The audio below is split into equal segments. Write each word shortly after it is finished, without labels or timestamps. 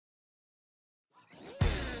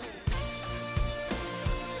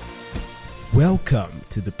Welcome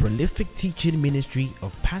to the prolific teaching ministry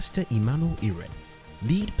of Pastor Emmanuel Iren,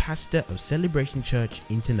 lead pastor of Celebration Church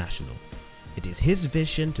International. It is his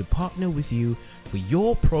vision to partner with you for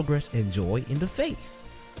your progress and joy in the faith.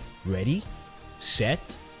 Ready,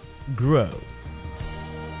 set, grow.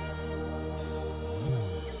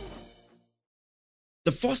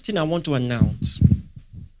 The first thing I want to announce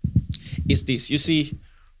is this. You see,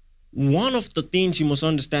 one of the things you must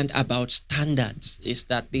understand about standards is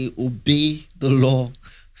that they obey the law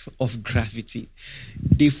of gravity.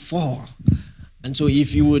 They fall. And so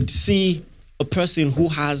if you would see a person who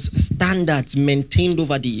has standards maintained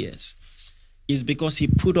over the years, is because he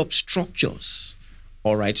put up structures,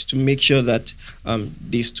 all right, to make sure that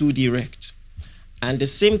they stood erect. And the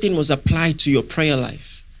same thing was applied to your prayer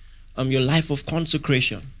life, your life of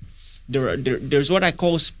consecration. There's what I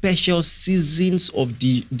call special seasons of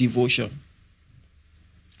devotion.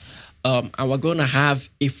 And we're going to have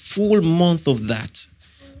a full month of that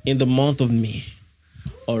in the month of May.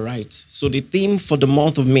 All right. So the theme for the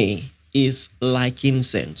month of May is like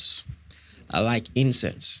incense. I like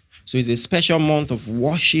incense. So it's a special month of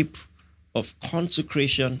worship, of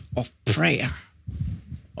consecration, of prayer.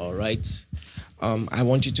 All right. I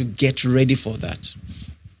want you to get ready for that.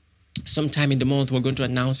 Sometime in the month, we're going to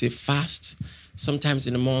announce a fast. Sometimes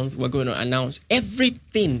in the month, we're going to announce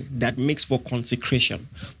everything that makes for consecration.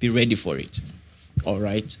 Be ready for it. All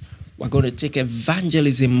right. We're going to take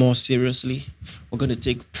evangelism more seriously. We're going to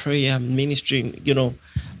take prayer, ministry. We're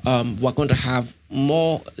going to have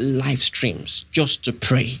more live streams just to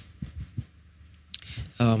pray.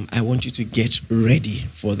 I want you to get ready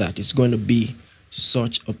for that. It's going to be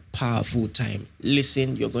such a powerful time.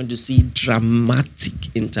 Listen, you're going to see dramatic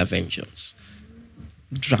interventions.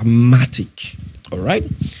 Dramatic. All right?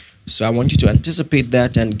 So I want you to anticipate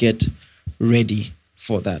that and get ready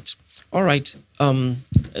for that. All right.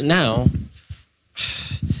 Now,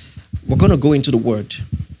 we're going to go into the Word.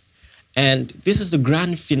 And this is the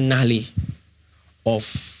grand finale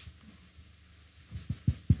of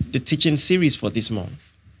the teaching series for this month.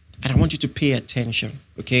 And I want you to pay attention,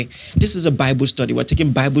 okay? This is a Bible study. We're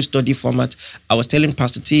taking Bible study format. I was telling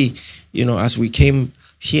Pastor T, as we came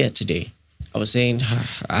here today, I was saying,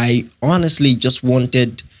 I honestly just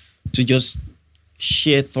wanted to just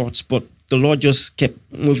share thoughts, but the Lord just kept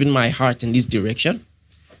moving my heart in this direction.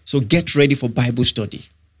 So get ready for Bible study.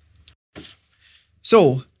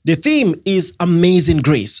 So the theme is Amazing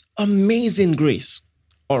Grace. Amazing Grace.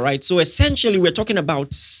 All right. So essentially, we're talking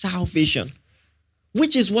about salvation,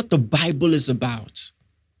 which is what the Bible is about.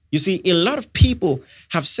 You see, a lot of people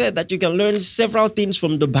have said that you can learn several things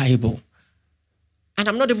from the Bible. And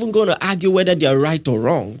I'm not even going to argue whether they're right or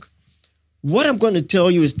wrong. What I'm going to tell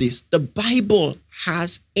you is this. The Bible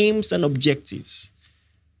has aims and objectives.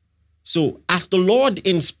 So as the Lord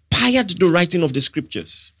inspired the writing of the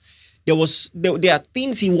scriptures, there are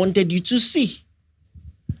things he wanted you to see.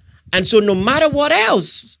 And so no matter what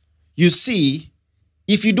else you see,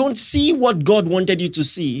 if you don't see what God wanted you to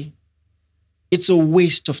see, it's a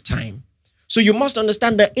waste of time. So you must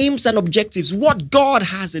understand the aims and objectives, what God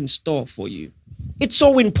has in store for you. It's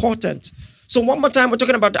so important. So one more time, we're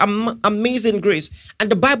talking about amazing grace. And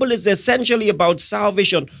the Bible is essentially about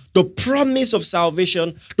salvation, the promise of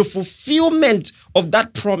salvation, the fulfillment of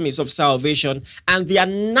that promise of salvation, and the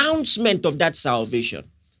announcement of that salvation.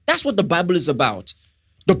 That's what the Bible is about.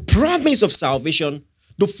 The promise of salvation,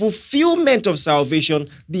 the fulfillment of salvation,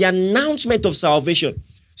 the announcement of salvation.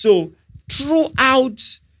 So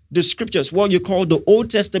throughout the scriptures, what you call the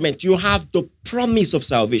Old Testament, you have the promise of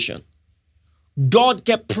salvation. God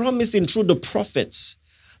kept promising through the prophets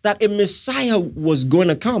that a Messiah was going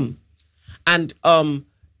to come. And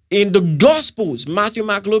in the Gospels, Matthew,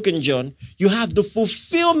 Mark, Luke, and John, you have the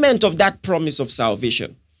fulfillment of that promise of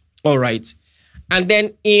salvation. All right. And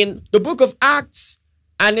then in the book of Acts,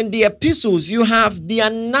 and in the epistles, you have the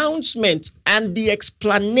announcement and the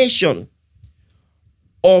explanation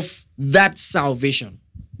of that salvation.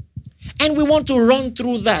 And we want to run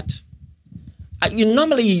through that.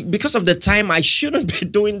 Normally, because of the time, I shouldn't be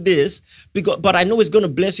doing this, but I know it's going to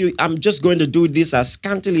bless you. I'm just going to do this as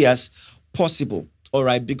scantily as possible, all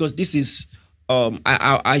right? Because this is,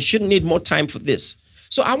 I shouldn't need more time for this.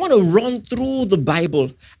 So I want to run through the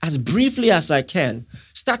Bible as briefly as I can,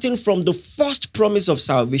 starting from the first promise of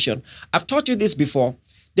salvation. I've taught you this before.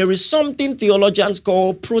 There is something theologians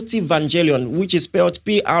call protevangelion, which is spelled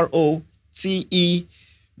Protevangelum.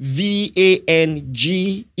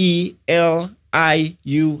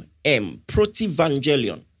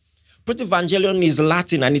 Protevangelion. Protevangelion is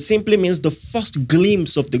Latin, and it simply means the first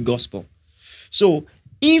glimpse of the gospel. So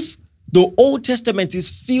if the Old Testament is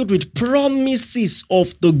filled with promises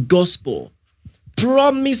of the gospel,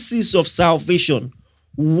 promises of salvation.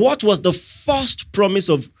 What was the first promise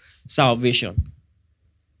of salvation?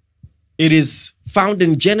 It is found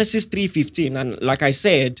in Genesis 3:15. And like I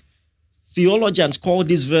said, theologians call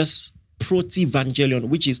this verse Protevangelion,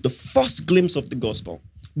 which is the first glimpse of the gospel.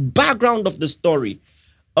 Background of the story.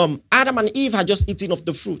 Adam and Eve had just eaten of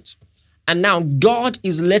the fruit. And now God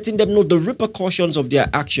is letting them know the repercussions of their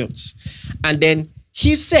actions. And then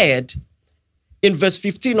he said in verse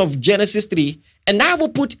 15 of Genesis 3, and I will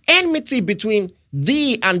put enmity between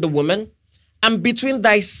thee and the woman, and between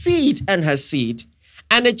thy seed and her seed,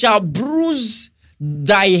 and it shall bruise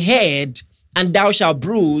thy head, and thou shalt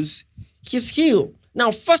bruise his heel.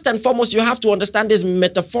 Now, first and foremost, you have to understand this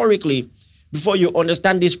metaphorically before you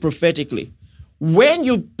understand this prophetically. When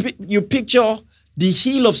you picture the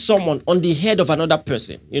heel of someone on the head of another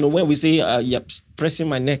person, when we say, yep, pressing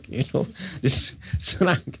my neck, this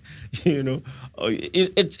slang,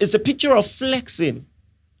 it's a picture of flexing,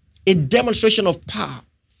 a demonstration of power,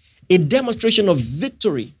 a demonstration of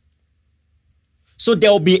victory. So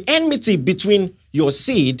there will be enmity between your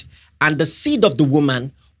seed and the seed of the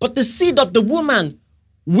woman, but the seed of the woman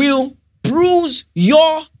will bruise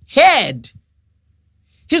your head.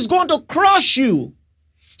 He's going to crush you.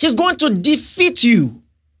 He's going to defeat you.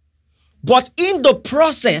 But in the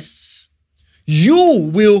process, you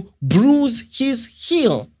will bruise his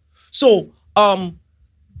heel. So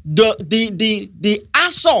the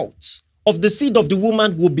assault of the seed of the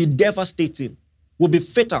woman will be devastating, will be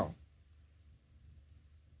fatal.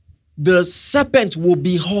 The serpent will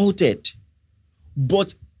be halted.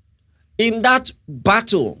 But in that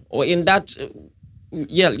battle, or in that,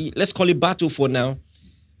 let's call it battle for now,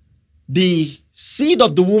 the seed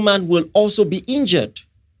of the woman will also be injured.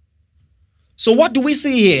 So what do we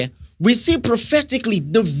see here? We see prophetically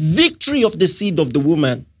the victory of the seed of the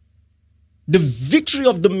woman, the victory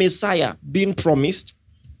of the Messiah being promised.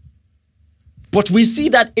 But we see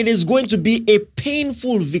that it is going to be a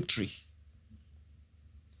painful victory.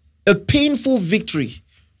 A painful victory.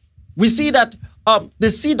 We see that the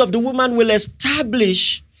seed of the woman will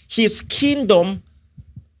establish his kingdom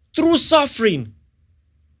through suffering.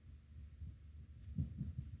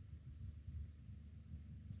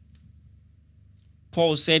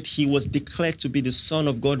 Paul said he was declared to be the Son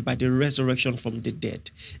of God by the resurrection from the dead.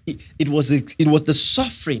 It was the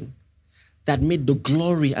suffering that made the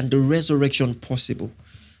glory and the resurrection possible.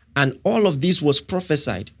 And all of this was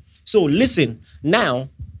prophesied. So listen, now,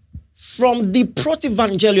 from the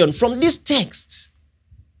Protevangelion, from this text,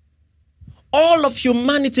 all of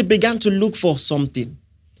humanity began to look for something.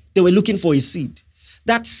 They were looking for a seed.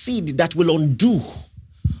 That seed that will undo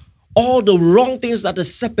all the wrong things that the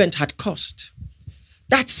serpent had caused.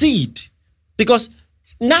 That seed. Because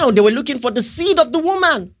now they were looking for the seed of the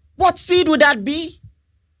woman. What seed would that be?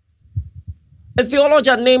 A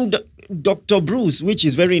theologian named Dr. Bruce, which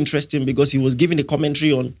is very interesting because he was giving a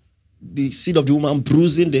commentary on the seed of the woman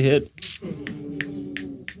bruising the head.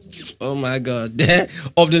 Oh my God.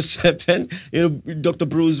 Of the serpent. Dr.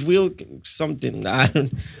 Bruce will something.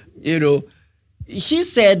 He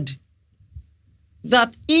said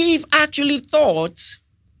that Eve actually thought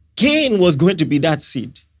Cain was going to be that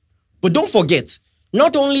seed. But don't forget,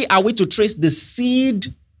 not only are we to trace the seed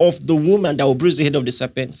of the woman that will bruise the head of the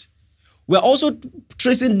serpent, we're also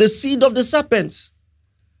tracing the seed of the serpent.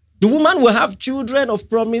 The woman will have children of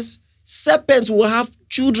promise. Serpents will have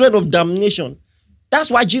children of damnation.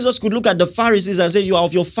 That's why Jesus could look at the Pharisees and say, you are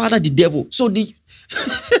of your father, the devil. So he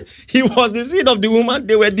was the seed of the woman.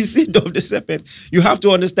 They were the seed of the serpent. You have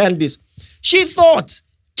to understand this. She thought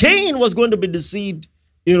Cain was going to be the seed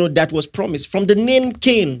that was promised. From the name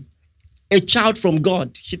Cain, a child from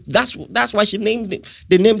God. That's why she named him.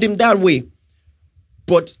 They named him that way.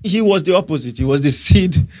 But he was the opposite. He was the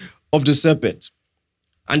seed of the serpent.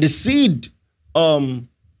 And the seed, the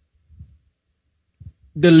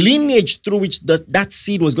lineage through which that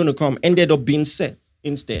seed was going to come ended up being Seth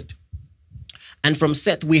instead. And from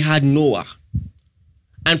Seth, we had Noah.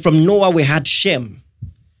 And from Noah, we had Shem.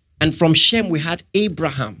 And from Shem, we had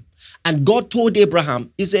Abraham. And God told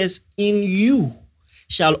Abraham, he says, in you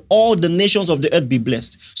shall all the nations of the earth be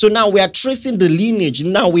blessed. So now we are tracing the lineage.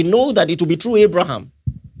 Now we know that it will be through Abraham.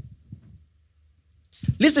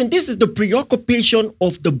 Listen, this is the preoccupation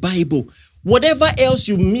of the Bible. Whatever else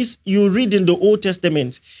you read in the Old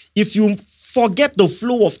Testament, if you forget the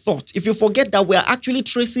flow of thought, if you forget that we are actually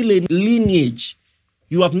tracing a lineage,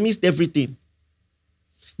 you have missed everything.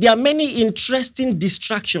 There are many interesting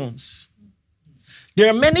distractions. There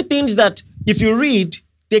are many things that if you read,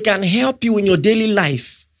 they can help you in your daily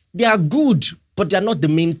life. They are good, but they are not the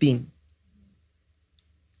main thing.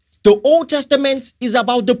 The Old Testament is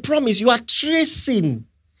about the promise. You are tracing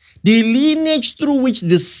the lineage through which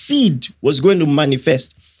the seed was going to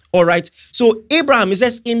manifest. All right. So Abraham, he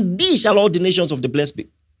says, in thee shall all the nations of the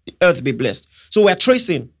earth be blessed. So we're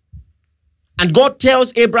tracing. And God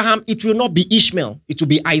tells Abraham, it will not be Ishmael, it will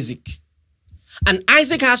be Isaac. And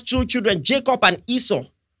Isaac has two children, Jacob and Esau.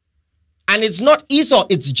 And it's not Esau,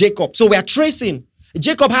 it's Jacob. So we're tracing.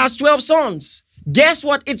 Jacob has 12 sons. Guess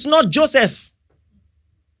what? It's not Joseph.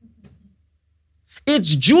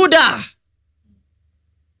 It's Judah.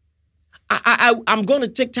 I'm going to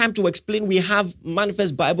take time to explain. We have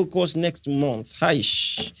Manifest Bible course next month.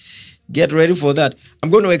 Get ready for that. I'm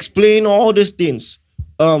going to explain all these things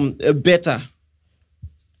better.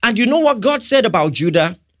 And you know what God said about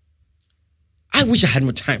Judah? I wish I had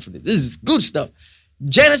more time for this. This is good stuff.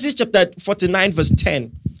 Genesis chapter 49 verse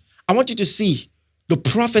 10. I want you to see the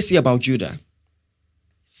prophecy about Judah.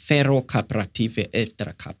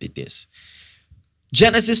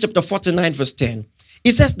 Genesis chapter 49 verse 10.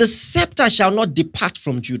 It says, the scepter shall not depart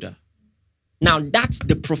from Judah. Now that's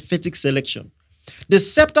the prophetic selection. The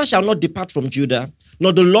scepter shall not depart from Judah,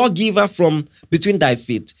 nor the lawgiver from between thy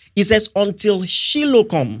feet. It says, until Shiloh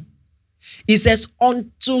come. It says,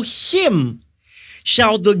 unto him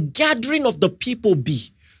shall the gathering of the people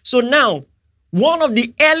be. So now, one of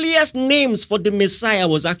the earliest names for the Messiah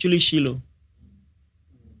was actually Shiloh.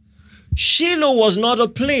 Shiloh was not a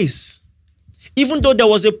place. Even though there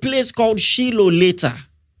was a place called Shiloh later.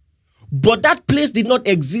 But that place did not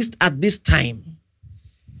exist at this time.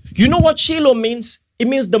 You know what Shiloh means? It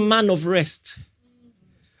means the man of rest.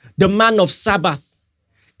 The man of Sabbath.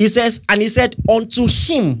 He says, and he said, unto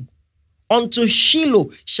him, unto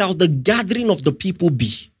Shiloh shall the gathering of the people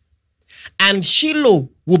be. And Shiloh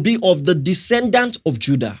will be of the descendant of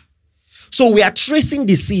Judah. So we are tracing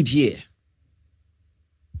the seed here.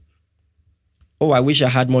 Oh, I wish I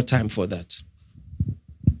had more time for that.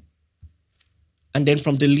 And then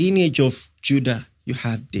from the lineage of Judah, you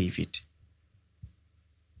have David.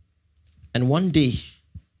 And one day,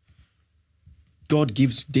 God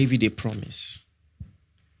gives David a promise.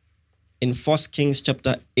 In 1 Kings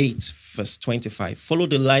chapter 8, verse 25. Follow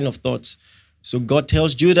the line of thoughts. So God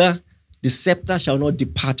tells Judah, the scepter shall not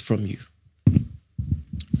depart from you.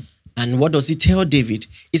 And what does he tell David?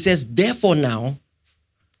 He says, therefore now,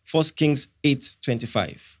 1 Kings 8,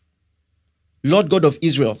 25. Lord God of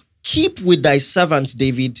Israel, keep with thy servant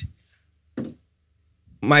David,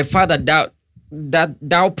 my father, that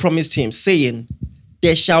thou promised him, saying,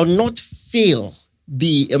 there shall not fail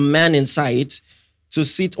thee a man in sight to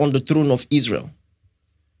sit on the throne of Israel,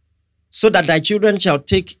 so that thy children shall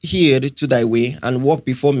take heed to thy way and walk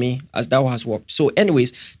before me as thou hast walked. So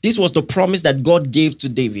anyways, this was the promise that God gave to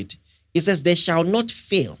David. He says, there shall not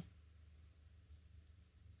fail.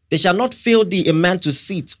 There shall not fail thee a man to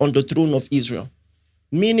sit on the throne of Israel.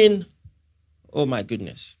 Meaning, oh my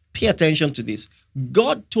goodness, pay attention to this.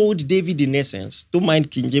 God told David in essence, don't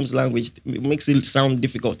mind King James language, it makes it sound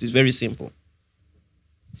difficult. It's very simple.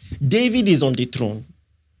 David is on the throne.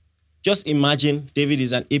 Just imagine David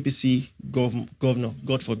is an APC governor,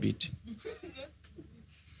 God forbid.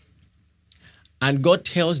 And God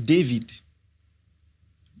tells David,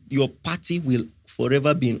 your party will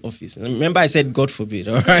forever be in office. And remember I said God forbid,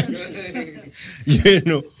 all right?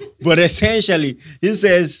 But essentially, he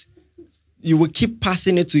says, you will keep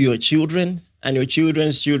passing it to your children and your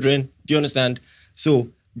children's children. Do you understand? So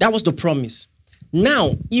that was the promise.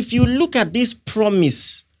 Now, if you look at this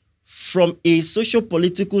promise from a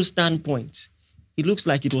socio-political standpoint, it looks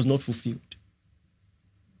like it was not fulfilled.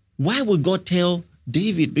 Why would God tell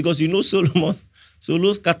David? Because Solomon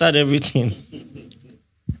scattered everything.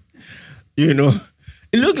 It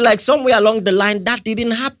looked like somewhere along the line that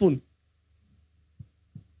didn't happen.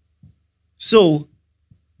 So,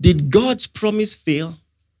 did God's promise fail?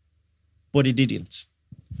 But it didn't.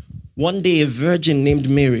 One day, a virgin named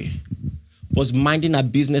Mary was minding her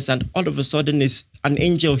business, and all of a sudden, an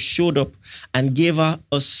angel showed up and gave her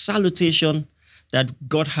a salutation that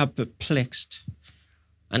got her perplexed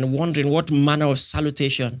and wondering what manner of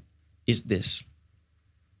salutation is this.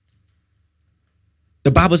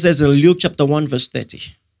 The Bible says in Luke chapter 1, verse 30.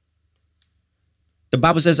 The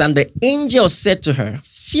Bible says, and the angel said to her,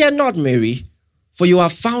 fear not, Mary, for you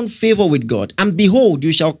have found favor with God. And behold,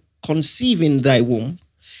 you shall conceive in thy womb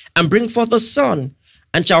and bring forth a son,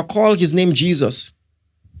 and shall call his name Jesus.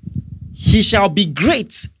 He shall be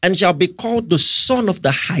great and shall be called the Son of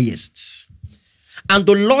the Highest. And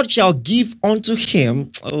the Lord shall give unto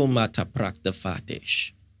him, and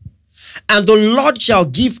the Lord shall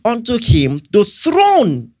give unto him the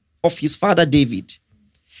throne of his father David.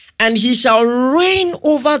 and he shall reign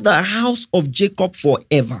over the house of Jacob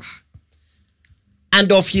forever.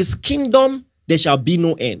 And of his kingdom there shall be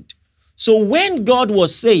no end. So when God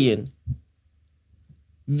was saying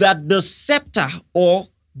that the scepter, or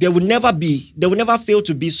there will never fail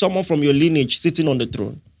to be someone from your lineage sitting on the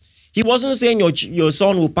throne, he wasn't saying your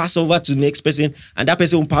son will pass over to the next person and that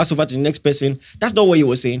person will pass over to the next person. That's not what he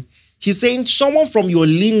was saying. He's saying someone from your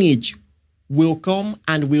lineage will come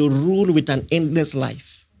and will rule with an endless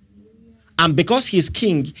life. And because he's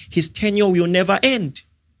king, his tenure will never end.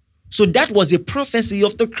 So that was a prophecy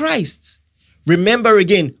of the Christ. Remember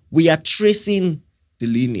again, we are tracing the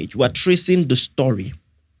lineage. We are tracing the story.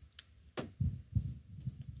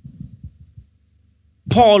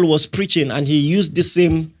 Paul was preaching and he used the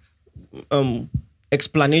same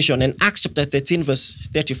explanation in Acts chapter 13 verse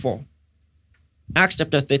 34. Acts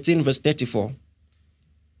chapter 13 verse 34.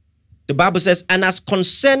 The Bible says, and as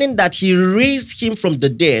concerning that he raised him from the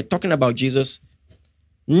dead, talking about Jesus,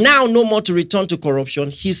 now no more to return to corruption,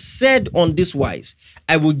 he said on this wise,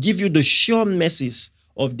 I will give you the sure mercies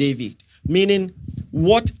of David. Meaning,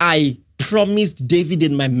 what I promised David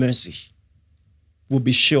in my mercy will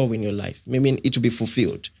be sure in your life. Meaning, it will be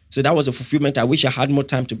fulfilled. So that was a fulfillment. I wish I had more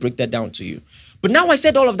time to break that down to you. But now I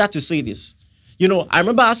said all of that to say this. You know, I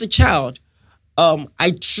remember as a child,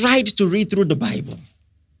 I tried to read through the Bible.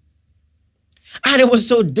 And it was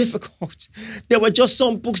so difficult. There were just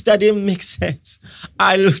some books that didn't make sense.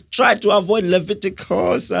 I tried to avoid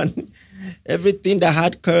Leviticus and everything that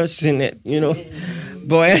had curse in it, you know.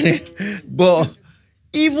 But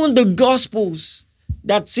even the Gospels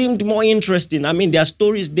that seemed more interesting, I mean, there are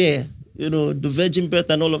stories there, you know, the virgin birth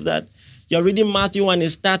and all of that. You're reading Matthew and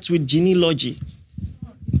it starts with genealogy.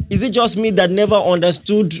 Is it just me that never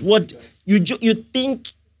understood what you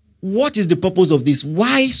think? What is the purpose of this?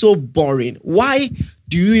 Why so boring? Why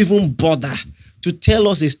do you even bother to tell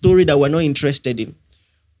us a story that we're not interested in?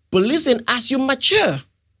 But listen, as you mature,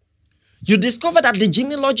 you discover that the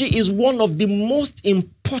genealogy is one of the most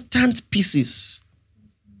important pieces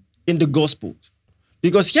in the gospel.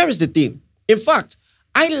 Because here is the thing. In fact,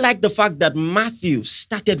 I like the fact that Matthew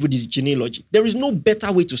started with the genealogy. There is no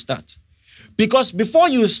better way to start. Because before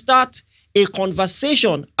you start a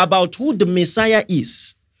conversation about who the Messiah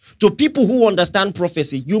is, to people who understand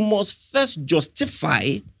prophecy, you must first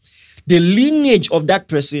justify the lineage of that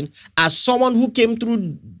person as someone who came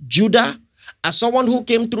through Judah, as someone who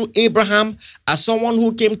came through Abraham, as someone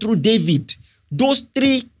who came through David. Those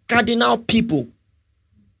three cardinal people.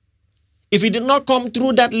 If you did not come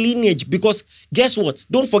through that lineage, because guess what?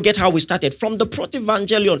 Don't forget how we started. From the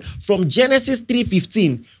Protevangelion, from Genesis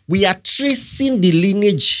 3:15, we are tracing the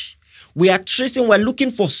lineage. We're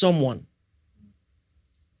looking for someone.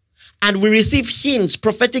 And we receive hints,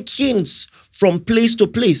 prophetic hints from place to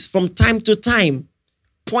place, from time to time,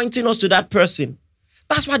 pointing us to that person.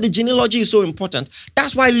 That's why the genealogy is so important.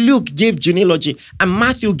 That's why Luke gave genealogy and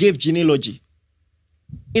Matthew gave genealogy.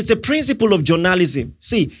 It's a principle of journalism.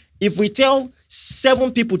 See, if we tell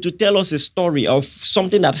 7 people to tell us a story of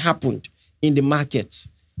something that happened in the market,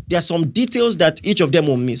 there are some details that each of them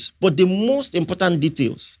will miss. But the most important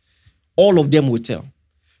details, all of them will tell.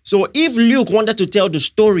 So if Luke wanted to tell the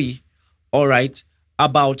story, all right,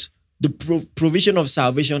 about the provision of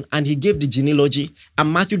salvation, and he gave the genealogy,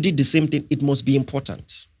 and Matthew did the same thing, it must be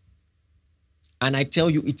important. And I tell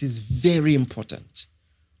you, it is very important.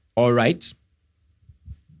 All right?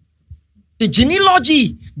 The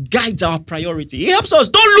genealogy guides our priority. It helps us.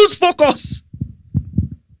 Don't lose focus.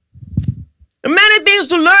 There are many things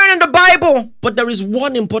to learn in the Bible, but there is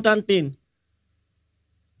one important thing.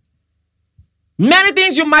 Many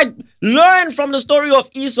things you might learn from the story of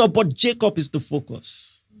Esau, but Jacob is the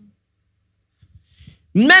focus.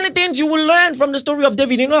 Many things you will learn from the story of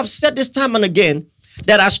David. You know, I've said this time and again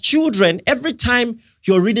that as children, every time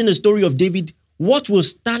you're reading the story of David, what will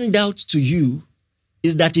stand out to you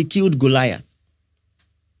is that he killed Goliath.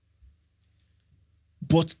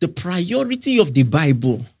 But the priority of the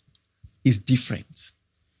Bible is different.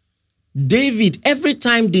 David, every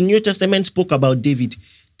time the New Testament spoke about David,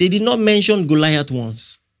 they did not mention Goliath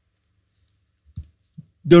once.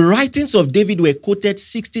 The writings of David were quoted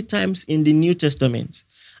 60 times in the New Testament.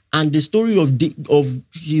 And the story of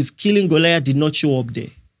his killing Goliath did not show up there.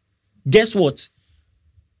 Guess what?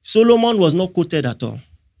 Solomon was not quoted at all.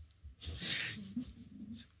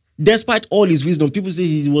 Despite all his wisdom, people say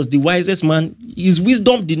he was the wisest man. His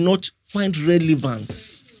wisdom did not find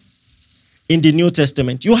relevance in the New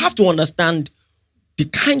Testament. You have to understand the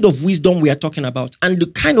kind of wisdom we are talking about and the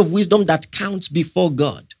kind of wisdom that counts before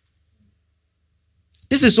God.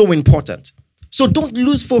 This is so important. So don't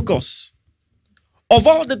lose focus. Of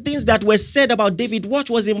all the things that were said about David, what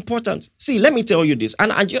was important? See, let me tell you this,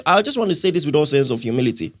 and I just want to say this with all sense of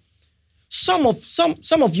humility. Some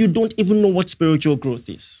of you don't even know what spiritual growth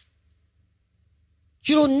is.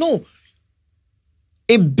 You don't know.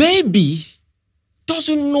 A baby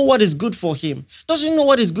doesn't know what is good for him, doesn't know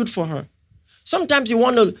what is good for her. Sometimes you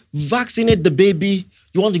want to vaccinate the baby,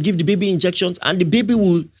 you want to give the baby injections, and the baby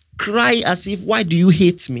will cry as if, why do you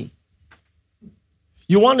hate me?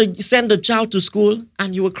 You want to send a child to school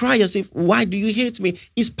and you will cry as if, why do you hate me?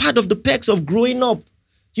 It's part of the perks of growing up.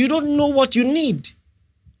 You don't know what you need.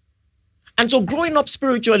 And so growing up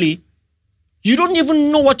spiritually, you don't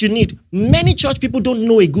even know what you need. Many church people don't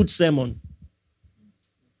know a good sermon.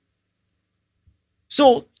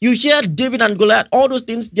 So you hear David and Goliath, all those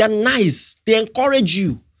things, they are nice. They encourage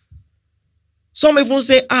you. Some even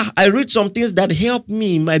say, I read some things that help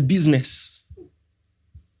me in my business.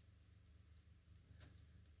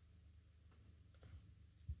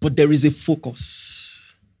 But there is a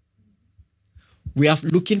focus. We were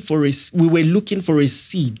looking for a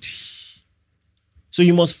seed. So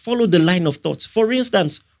you must follow the line of thoughts. For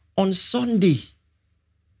instance, on Sunday,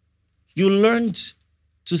 you learned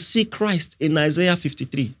to see Christ in Isaiah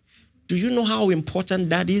 53. Do you know how important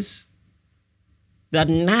that is? That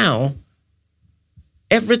now,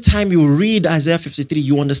 every time you read Isaiah 53,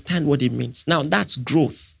 you understand what it means. Now, that's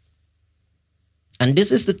growth. And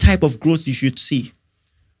this is the type of growth you should see.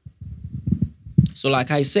 So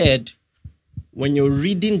like I said, when you're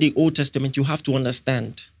reading the Old Testament, you have to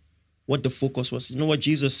understand what the focus was. You know what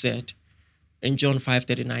Jesus said in John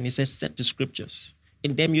 5:39? He says, set the scriptures.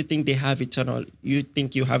 In them you think you have eternal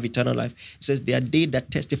life. He says, they are they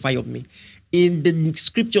that testify of me. In the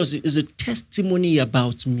scriptures is a testimony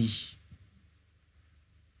about me.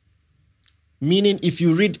 Meaning, if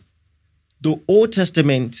you read the Old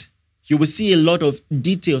Testament, you will see a lot of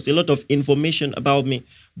details, a lot of information about me.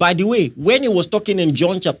 By the way, when he was talking in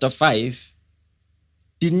John chapter 5,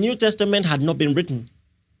 the New Testament had not been written,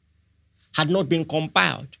 had not been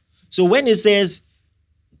compiled. So when he says,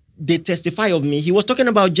 they testify of me, he was talking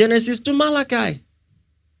about Genesis to Malachi.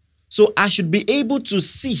 So I should be able to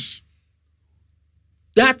see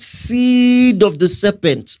that seed of the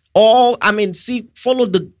serpent, follow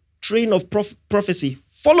the train of prophecy,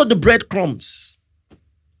 follow the breadcrumbs,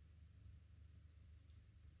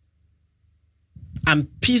 and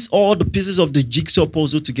piece all the pieces of the jigsaw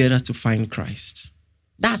puzzle together to find Christ.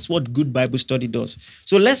 That's what good Bible study does.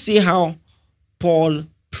 So let's see how Paul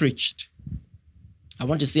preached. I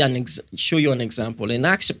want to show you an example. In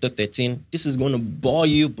Acts chapter 13, this is going to bore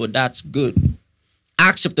you, but that's good.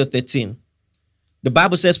 Acts chapter 13. The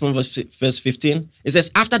Bible says from verse 15, it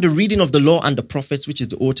says, after the reading of the law and the prophets, which is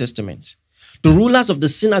the Old Testament, the rulers of the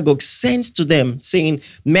synagogue sent to them, saying,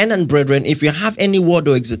 men and brethren, if you have any word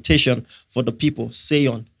or exhortation for the people, say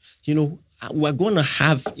on. We're going to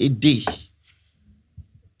have a day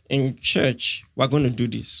in church. We're going to do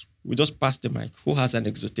this. We just pass the mic. Who has an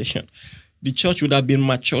exhortation? The church would have been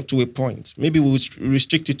mature to a point. Maybe we would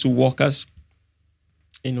restrict it to workers,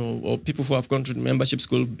 or people who have gone through the membership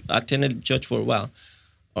school, attended church for a while.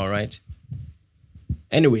 All right.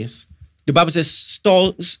 Anyways, the Bible says,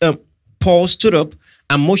 Paul stood up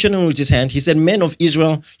and motioning with his hand, he said, men of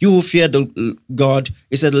Israel, you who fear the God,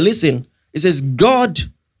 he said, listen. It says, God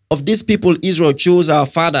of this people, Israel, chose our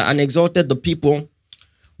father and exalted the people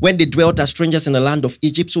when they dwelt as strangers in the land of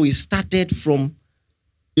Egypt. So he started from,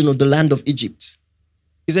 the land of Egypt.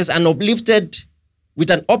 He says, and with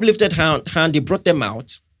an uplifted hand, he brought them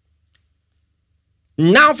out.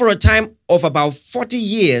 Now for a time of about 40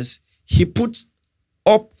 years, he put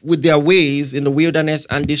up with their ways in the wilderness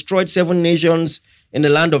and destroyed 7 nations in the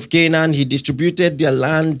land of Canaan. He distributed their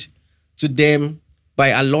land to them by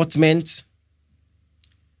allotment.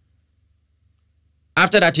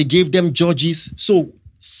 After that, he gave them judges. So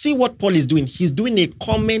see what Paul is doing. He's doing a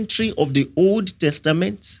commentary of the Old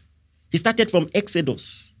Testament. He started from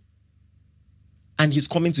Exodus and he's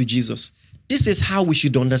coming to Jesus. This is how we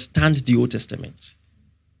should understand the Old Testament.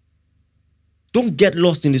 Don't get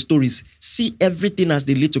lost in the stories. See everything as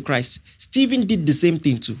they lead to Christ. Stephen did the same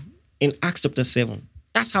thing too in Acts chapter 7.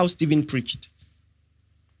 That's how Stephen preached.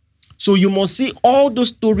 So you must see all those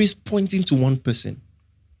stories pointing to one person.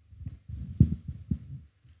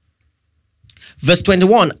 Verse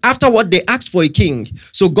 21, afterward they asked for a king.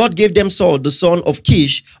 So God gave them Saul, the son of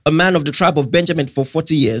Kish, a man of the tribe of Benjamin, for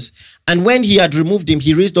 40 years. And when he had removed him,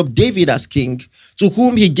 he raised up David as king, to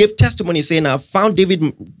whom he gave testimony, saying, I have found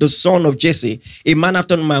David, the son of Jesse, a man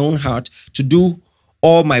after my own heart, to do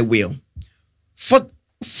all my will. For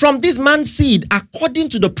from this man's seed, according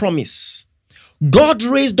to the promise, God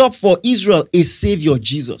raised up for Israel a savior,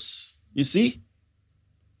 Jesus. You see?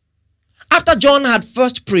 After John had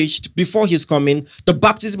first preached before his coming the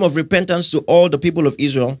baptism of repentance to all the people of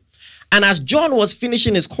Israel, and as John was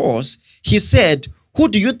finishing his course, he said, "Who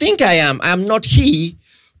do you think I am? I am not he,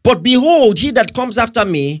 but behold, he that comes after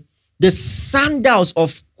me, the sandals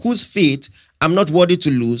of whose feet I'm not worthy to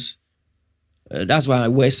loose." That's why I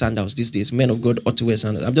wear sandals these days. Men of God ought to wear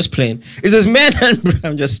sandals. I'm just playing. It says,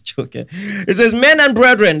 I'm just joking. It says, "Men and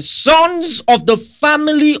brethren, sons of the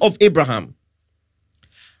family of Abraham,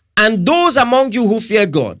 and those among you who fear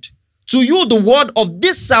God, to you the word of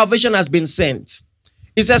this salvation has been sent."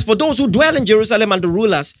 It says, "For those who dwell in Jerusalem and the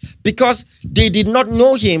rulers, because they did not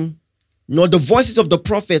know him, nor the voices of the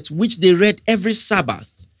prophets, which they read every Sabbath,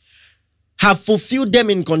 have fulfilled them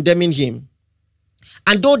in condemning him.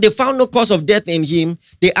 And though they found no cause of death in him,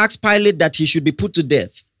 they asked Pilate that he should be put to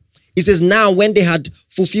death." It says, "Now when they had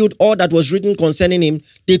fulfilled all that was written concerning him,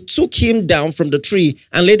 they took him down from the tree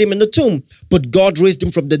and laid him in the tomb. But God raised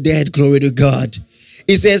him from the dead." Glory to God.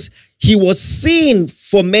 It says, "He was seen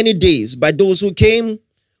for many days by those who came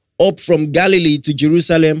up from Galilee to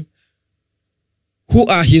Jerusalem, who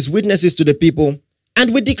are his witnesses to the people.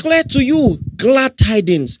 And we declare to you glad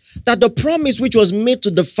tidings, that the promise which was made to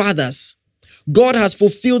the fathers, God has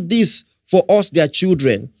fulfilled this for us, their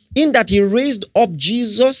children, in that he raised up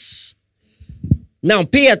Jesus." Now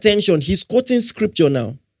pay attention, he's quoting scripture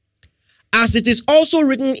now. "As it is also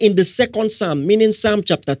written in the second Psalm," meaning Psalm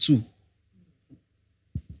chapter 2.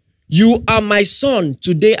 "You are my son,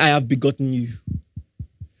 today I have begotten you."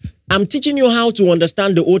 I'm teaching you how to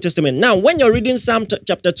understand the Old Testament. Now, when you're reading Psalm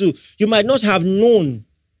chapter 2, you might not have known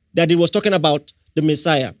that it was talking about the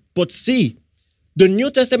Messiah. But see, the New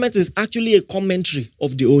Testament is actually a commentary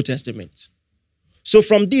of the Old Testament. So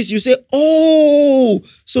from this, you say, "Oh,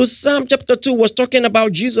 so Psalm chapter 2 was talking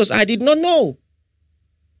about Jesus. I did not know."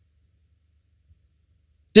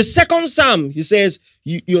 The second Psalm, he says,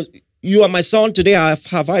 you are my son, today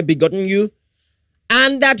have I begotten you.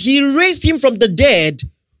 And that he raised him from the dead,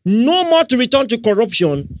 no more to return to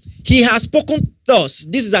corruption. He has spoken thus.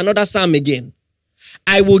 This is another Psalm again.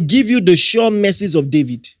 "I will give you the sure mercies of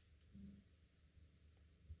David."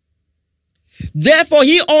 Therefore,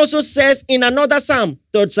 he also says in another Psalm,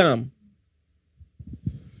 third Psalm,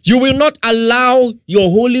 "You will not allow your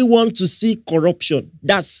Holy One to see corruption."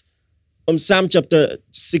 That's Psalm chapter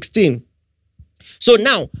 16. So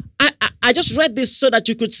now, I just read this so that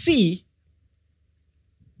you could see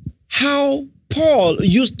how Paul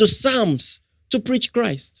used the Psalms to preach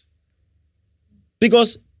Christ.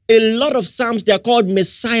 Because a lot of Psalms, they are called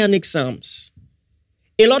messianic Psalms.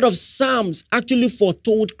 A lot of Psalms actually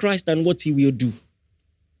foretold Christ and what he will do.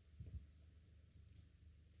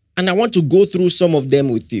 And I want to go through some of them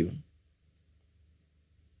with you.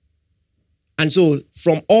 And so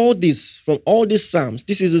from all these Psalms,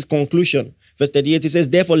 this is his conclusion. Verse 38, he says,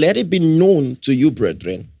 "Therefore let it be known to you,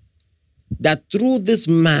 brethren, that through this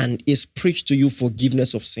man is preached to you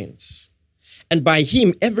forgiveness of sins. And by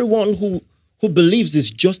him, everyone who believes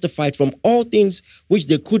is justified from all things which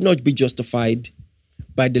they could not be justified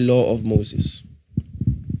by the law of Moses."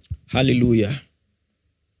 Hallelujah.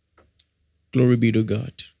 Glory be to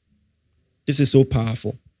God. This is so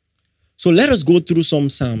powerful. So let us go through some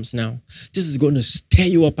Psalms now. This is going to stir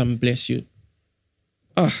you up and bless you.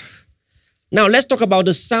 Now let's talk about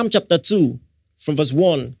the Psalm chapter 2 from verse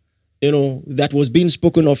 1, that was being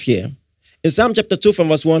spoken of here. In Psalm chapter 2 from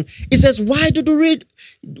verse 1, it says, why do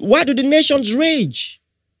the nations rage?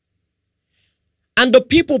 And the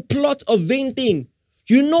people plot a vain thing.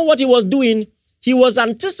 You know what he was doing? He was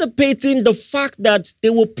anticipating the fact that they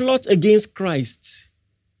will plot against Christ.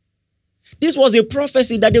 This was a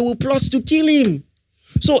prophecy that they will plot to kill him.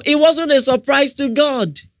 So it wasn't a surprise to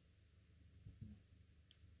God.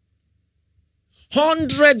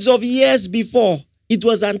 Hundreds of years before, it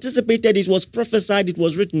was anticipated, it was prophesied, it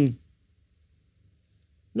was written.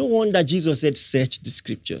 No wonder Jesus said, search the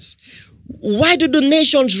scriptures. Why do the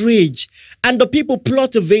nations rage and the people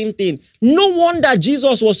plot a vain thing? No wonder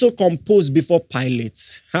Jesus was so composed before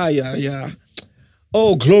Pilate.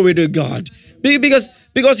 Oh, glory to God.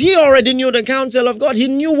 Because he already knew the counsel of God. He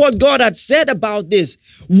knew what God had said about this.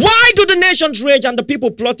 Why do the nations rage and the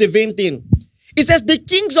people plot a vain thing? It says the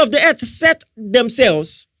kings of the earth set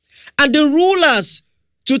themselves and the rulers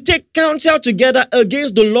to take counsel together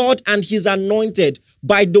against the Lord and his anointed.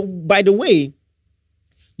 By the way,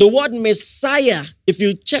 the word Messiah, if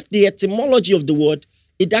you check the etymology of the word,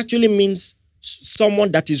 it actually means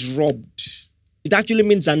someone that is robbed. It actually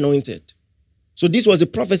means anointed. So this was a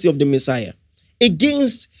prophecy of the Messiah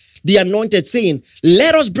against the anointed, saying,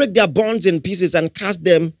 let us break their bonds in pieces and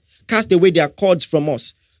cast away their cords from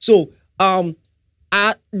us. So the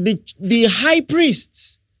high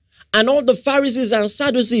priests and all the Pharisees and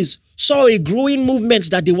Sadducees saw a growing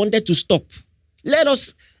movement that they wanted to stop.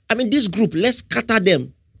 This group, let's scatter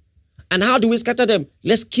them. And how do we scatter them?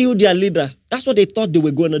 Let's kill their leader. That's what they thought they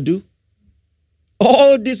were going to do.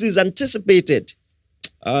 All this is anticipated.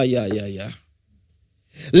 Let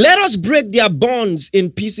us break their bonds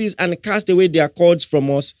in pieces and cast away their cords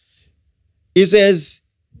from us. It says,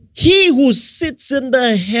 he who sits in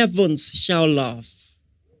the heavens shall laugh.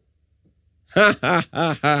 Ha ha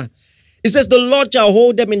ha ha. It says the Lord shall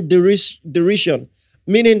hold them in derision.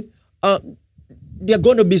 Meaning, they're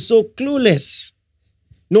going to be so clueless.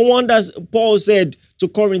 No wonder Paul said to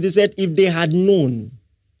Corinth, he said, if they had known,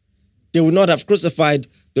 they would not have crucified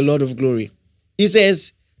the Lord of glory. He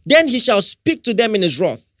says, then he shall speak to them in his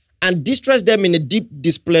wrath and distress them in a deep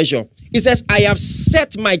displeasure. He says, I have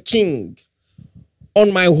set my king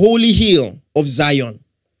on my holy hill of Zion.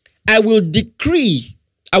 I will declare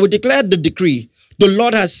the decree. The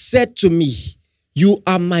Lord has said to me, you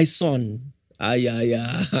are my son.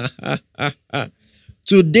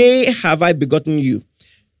 Today have I begotten you.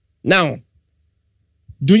 Now,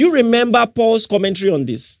 do you remember Paul's commentary on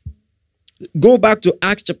this? Go back to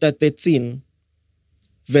Acts chapter 13,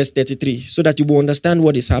 verse 33, so that you will understand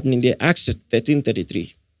what is happening there. Acts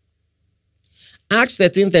 13:33. Acts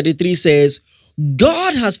 13:33 says,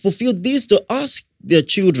 God has fulfilled this to us, their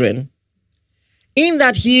children, in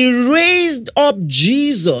that he raised up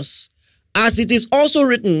Jesus, as it is also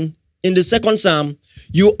written in the second Psalm,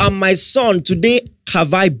 you are my son, today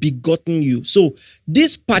have I begotten you. So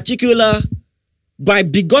this particular, by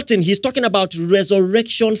begotten, he's talking about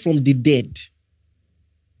resurrection from the dead.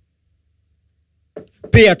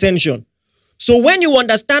 Pay attention. So when you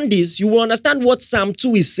understand this, you will understand what Psalm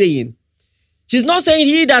 2 is saying. He's not saying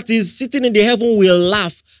he that is sitting in the heaven will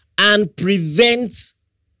laugh and prevent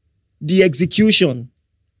the execution.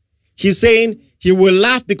 He's saying he will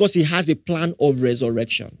laugh because he has a plan of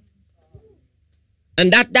resurrection.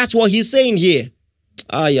 And that's what he's saying here.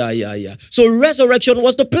 So resurrection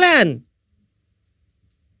was the plan.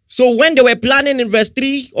 So when they were planning in verse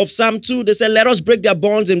 3 of Psalm 2, they said, let us break their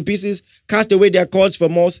bonds in pieces, cast away their cords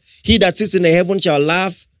from us. He that sits in the heaven shall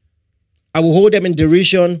laugh. I will hold them in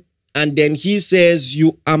derision. And then he says,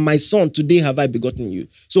 you are my son, today have I begotten you.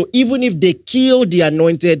 So even if they kill the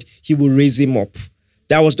anointed, he will raise him up.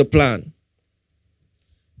 That was the plan.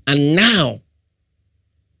 And now,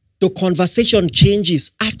 the conversation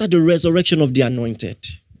changes after the resurrection of the anointed.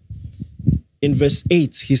 In verse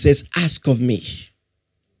 8, he says, ask of me,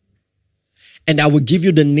 and I will give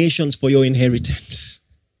you the nations for your inheritance,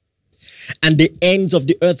 and the ends of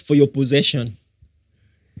the earth for your possession.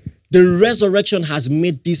 The resurrection has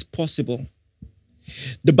made this possible.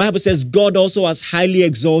 The Bible says God also has highly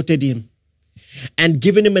exalted him and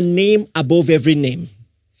given him a name above every name,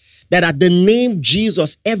 that at the name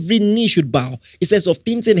Jesus, every knee should bow. It says of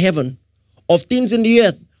things in heaven, of things in the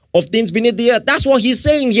earth, of things beneath the earth. That's what he's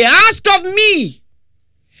saying here. Ask of me.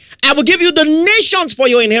 I will give you the nations for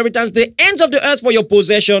your inheritance, the ends of the earth for your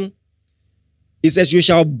possession. He says, you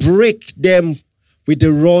shall break them with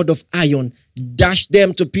a rod of iron, dash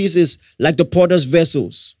them to pieces like the potter's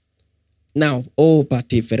vessels. Now,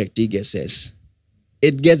 Pate Ferektige says,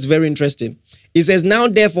 it gets very interesting. He says, now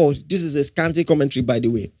therefore, this is a scanty commentary, by the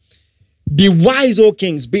way. Be wise, O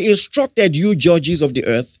kings, be instructed, you judges of the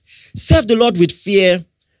earth. Serve the Lord with fear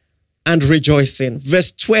and rejoicing.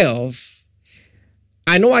 Verse 12.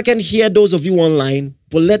 I know I can hear those of you online,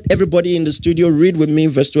 but let everybody in the studio read with me.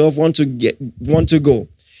 Verse 12, want to go.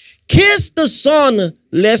 Kiss the Son,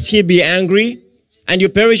 lest he be angry, and you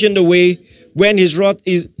perish in the way when his wrath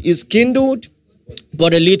is kindled.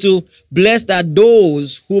 But a little, blessed are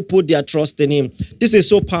those who put their trust in him. This is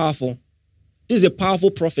so powerful. This is a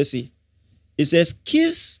powerful prophecy. It says,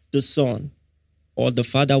 kiss the Son, or the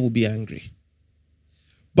Father will be angry.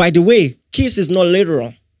 By the way, kiss is not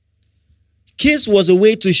literal. Kiss was a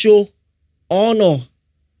way to show honor.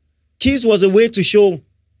 Kiss was a way to show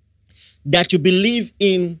that you believe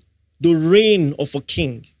in the reign of a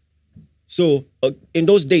king. So in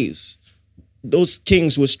those days, those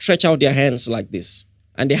kings would stretch out their hands like this,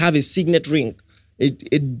 and they have a signet ring, a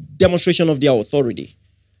demonstration of their authority.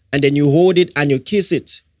 And then you hold it and you kiss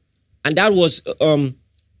it. And that was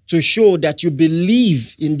to show that you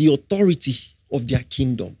believe in the authority of their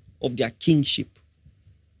kingdom, of their kingship.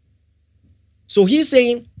 So he's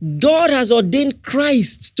saying, God has ordained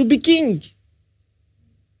Christ to be king.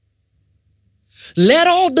 Let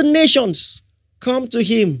all the nations come to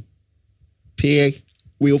him, pay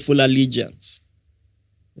willful allegiance.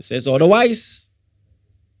 He says, otherwise,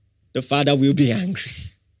 the Father will be angry.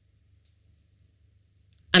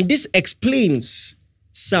 And this explains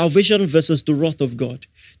salvation versus the wrath of God.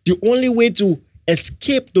 The only way to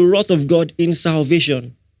escape the wrath of God in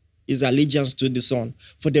salvation is allegiance to the Son.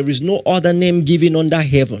 For there is no other name given under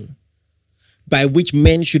heaven by which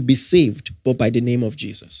men should be saved, but by the name of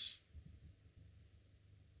Jesus.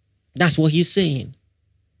 That's what he's saying.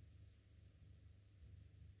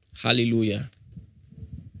 Hallelujah.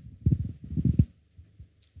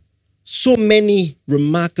 So many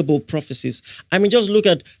remarkable prophecies. I mean, just look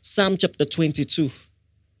at Psalm chapter 22.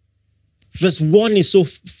 Verse 1 is so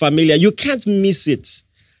familiar. You can't miss it.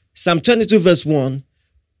 Psalm 22 verse 1.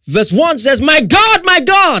 Verse 1 says, my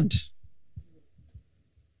God,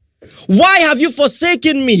 why have you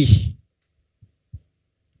forsaken me?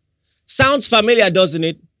 Sounds familiar, doesn't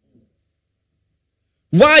it?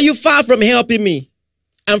 Why are you far from helping me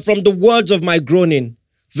and from the words of my groaning?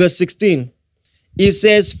 Verse 16, it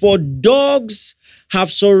says, for dogs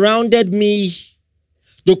have surrounded me.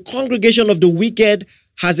 The congregation of the wicked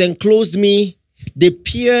has enclosed me. They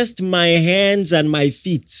pierced my hands and my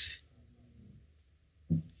feet.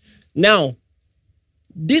 Now,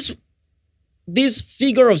 this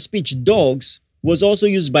figure of speech, dogs, was also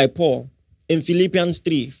used by Paul in Philippians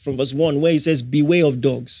 3 from verse 1, where he says, beware of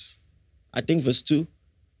dogs. I think verse 2.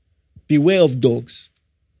 Beware of dogs.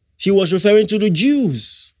 He was referring to the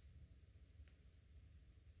Jews.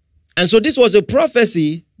 And so this was a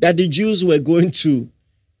prophecy that the Jews were going to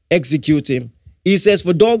execute him. He says,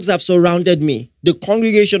 for dogs have surrounded me. The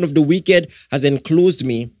congregation of the wicked has enclosed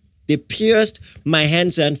me. They pierced my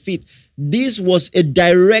hands and feet. This was a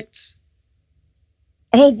direct,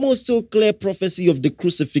 almost so clear prophecy of the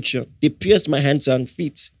crucifixion. They pierced my hands and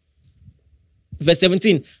feet. Verse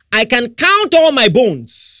 17, I can count all my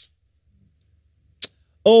bones.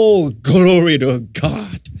 Oh, glory to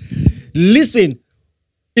God. Listen,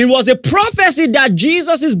 it was a prophecy that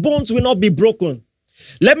Jesus' bones will not be broken.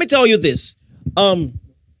 Let me tell you this.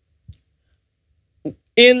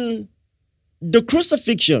 In the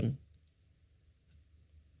crucifixion,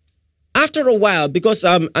 after a while, because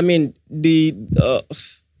there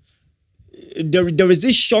is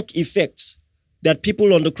this shock effect that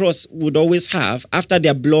people on the cross would always have after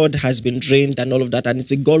their blood has been drained and all of that, and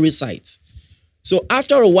it's a gory sight. So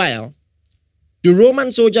after a while, the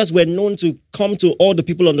Roman soldiers were known to come to all the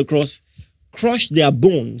people on the cross, crush their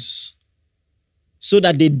bones, so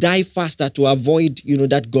that they die faster to avoid,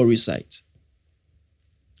 that gory sight.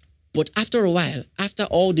 But after a while, after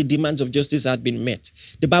all the demands of justice had been met,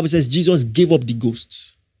 the Bible says Jesus gave up the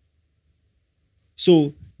ghosts.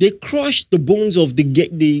 So they crushed the bones of the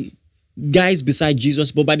guys beside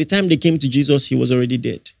Jesus, but by the time they came to Jesus, he was already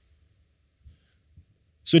dead.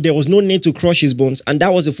 So there was no need to crush his bones, and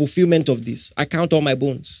that was a fulfillment of this. I count all my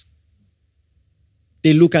bones.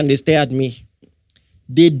 They look and they stare at me.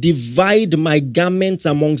 They divide my garments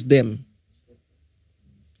amongst them.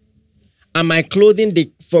 And my clothing,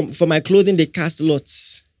 for my clothing, they cast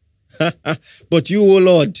lots. But you, O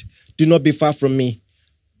Lord, do not be far from me.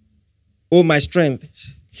 O my strength,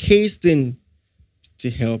 hasten to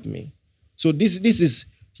help me. So this is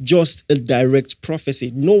just a direct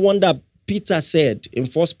prophecy. No wonder Peter said in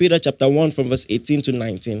 1 Peter chapter 1 from verse 18 to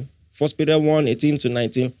 19. 1 Peter 1, 18 to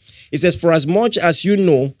 19. It says, for as much as you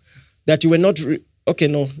know that you were not...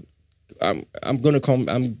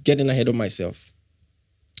 I'm getting ahead of myself.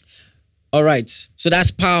 All right, so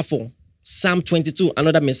that's powerful. Psalm 22,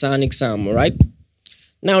 another messianic psalm, all right?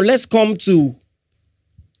 Now let's come to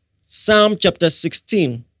Psalm chapter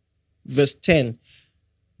 16, verse 10.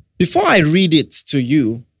 Before I read it to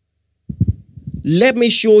you, let me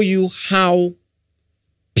show you how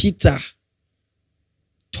Peter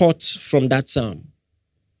taught from that psalm.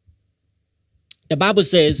 The Bible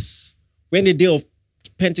says, when the day of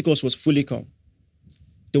Pentecost was fully come,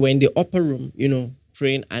 they were in the upper room,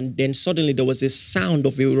 praying, and then suddenly there was a sound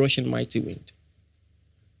of a rushing mighty wind.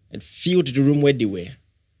 It filled the room where they were.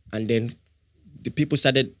 And then the people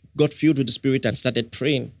got filled with the Spirit and started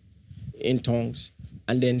praying in tongues.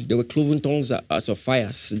 And then there were cloven tongues as of fire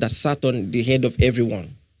that sat on the head of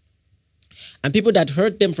everyone. And people that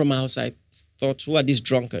heard them from outside thought, who are these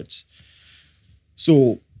drunkards?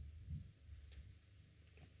 So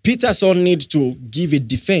Peter saw need to give a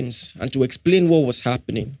defense and to explain what was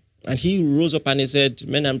happening. And he rose up and he said,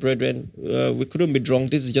 men and brethren, we couldn't be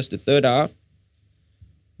drunk. This is just the third hour.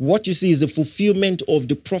 What you see is the fulfillment of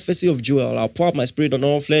the prophecy of Joel. I'll pour out my spirit on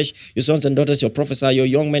all flesh. Your sons and daughters shall prophesy. Your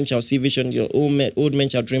young men shall see vision. Your old men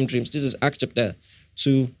shall dream dreams. This is Acts chapter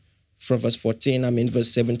 2 from verse 14. I'm in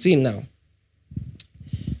verse 17 now.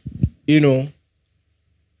 And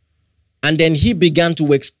then he began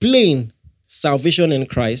to explain salvation in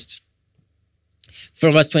Christ.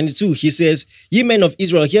 From verse 22, he says, "Ye men of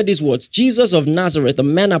Israel, hear these words. Jesus of Nazareth, a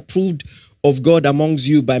man approved of God amongst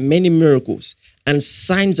you by many miracles and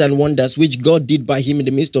signs and wonders, which God did by him in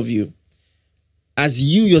the midst of you, as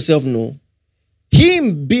you yourself know.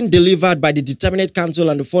 Him being delivered by the determinate counsel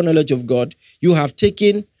and the foreknowledge of God, you have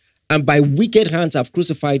taken, and by wicked hands have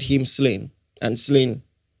crucified him, slain.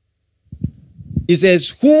 He says,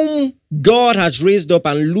 whom God has raised up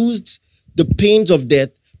and loosed the pains of death,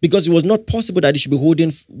 because it was not possible that he should be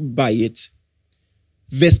holding by it."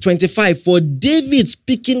 Verse 25, "For David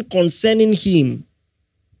speaking concerning him,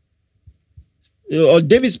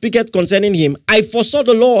 David speaketh concerning him, I foresaw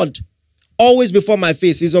the Lord always before my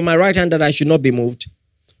face. He's on my right hand that I should not be moved.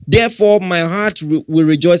 Therefore my heart will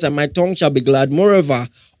rejoice and my tongue shall be glad. Moreover,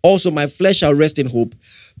 also my flesh shall rest in hope.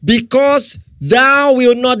 Because thou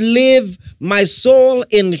wilt not leave my soul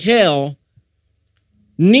in hell,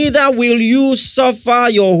 neither will you suffer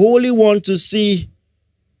your Holy One to see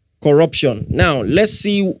corruption." Now, let's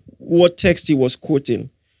see what text he was quoting.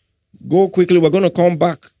 Go quickly. We're going to come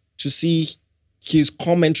back to see his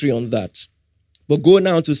commentary on that. But go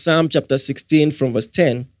now to Psalm chapter 16 from verse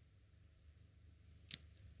 10.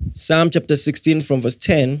 Psalm chapter 16 from verse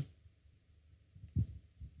 10.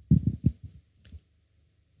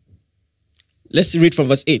 Let's read from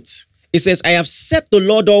verse 8. It says, "I have set the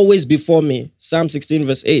Lord always before me." Psalm 16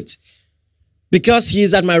 verse 8. "Because he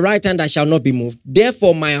is at my right hand, I shall not be moved.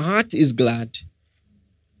 Therefore my heart is glad,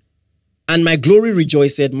 and my glory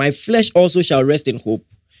rejoiceth. My flesh also shall rest in hope."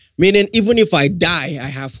 Meaning, even if I die, I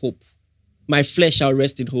have hope. My flesh shall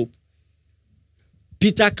rest in hope.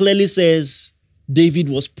 Peter clearly says David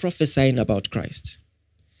was prophesying about Christ.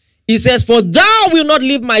 He says, "For thou wilt not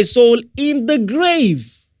leave my soul in the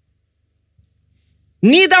grave,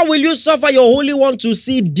 neither will you suffer your Holy One to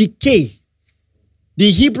see decay."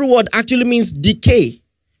 The Hebrew word actually means decay.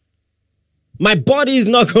 My body is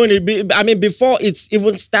not going to be, before it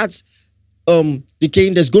even starts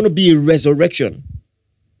decaying, there's going to be a resurrection.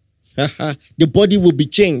 The body will be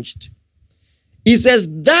changed. He says,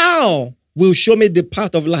 "Thou will show me the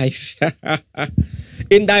path of life.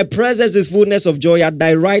 In thy presence is fullness of joy. At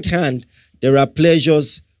thy right hand there are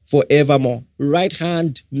pleasures forevermore." Right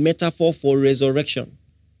hand, metaphor for resurrection.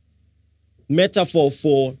 Metaphor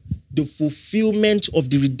for the fulfillment of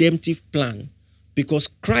the redemptive plan, because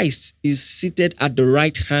Christ is seated at the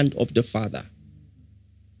right hand of the Father.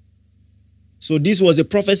 So this was a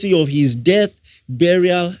prophecy of his death,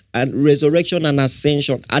 burial, and resurrection and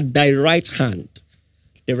ascension. At thy right hand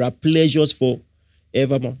there are pleasures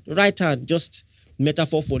forevermore. Right hand, just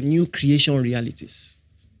metaphor for new creation realities.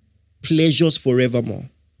 Pleasures forevermore.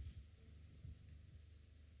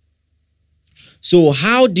 So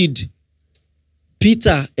how did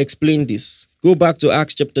Peter explain this? Go back to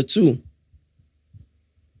Acts chapter 2.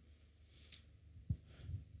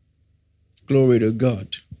 Glory to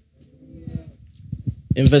God.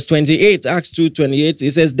 In verse 28, Acts 2:28,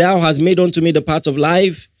 it says, "Thou hast made unto me the path of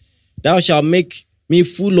life. Thou shalt make me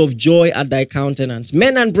full of joy at thy countenance."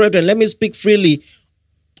 Men and brethren, let me speak freely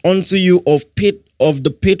unto you of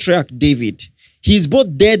the patriarch David. He is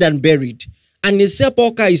both dead and buried, and his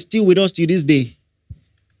sepulchre is still with us to this day.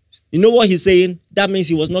 You know what he's saying? That means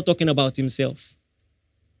he was not talking about himself.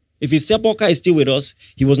 If his sepulchre is still with us,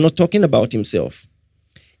 he was not talking about himself.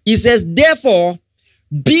 He says, "Therefore,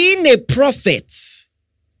 being a prophet,"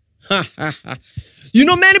 you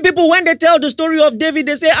know, many people, when they tell the story of David,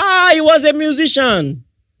 they say, he was a musician.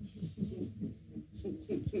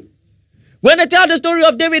 When they tell the story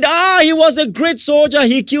of David, he was a great soldier,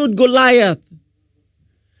 he killed Goliath.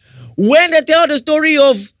 When they tell the story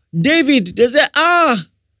of David, they say,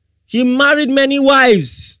 he married many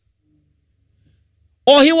wives.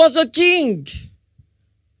 Or he was a king.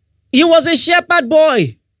 He was a shepherd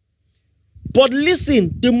boy. But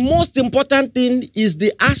listen, the most important thing is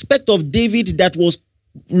the aspect of David that was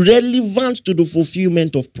relevant to the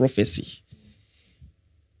fulfillment of prophecy.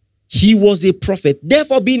 He was a prophet.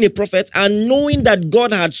 Therefore, being a prophet and knowing that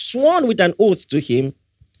God had sworn with an oath to him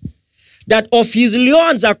that of his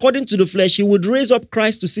loins, according to the flesh, he would raise up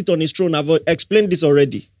Christ to sit on his throne. I've explained this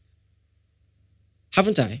already.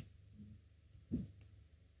 Haven't I?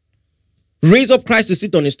 Raise up Christ to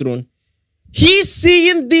sit on his throne. He,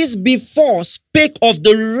 seeing this before, spake of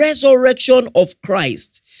the resurrection of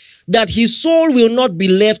Christ, that his soul will not be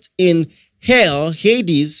left in hell,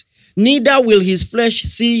 Hades, neither will his flesh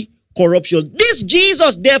see corruption. This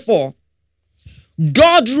Jesus, therefore,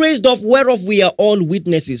 God raised up, whereof we are all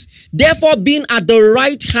witnesses. Therefore, being at the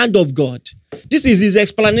right hand of God. This is his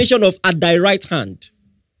explanation of at thy right hand.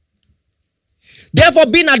 Therefore,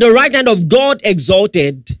 being at the right hand of God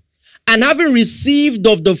exalted, And having received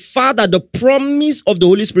of the Father the promise of the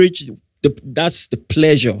Holy Spirit, that's the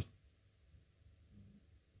pleasure.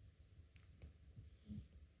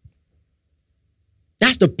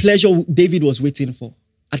 That's the pleasure David was waiting for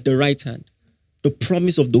at the right hand. The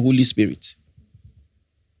promise of the Holy Spirit.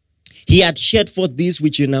 He had shared forth this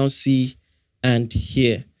which you now see and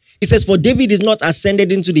hear. It says, for David is not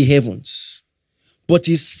ascended into the heavens, but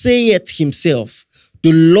he saith himself,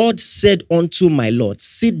 the Lord said unto my Lord,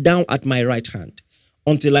 sit down at my right hand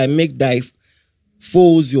until I make thy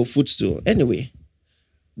foes your footstool. Anyway,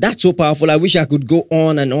 that's so powerful. I wish I could go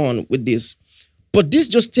on and on with this. But this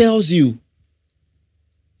just tells you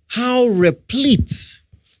how replete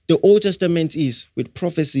the Old Testament is with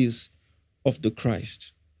prophecies of the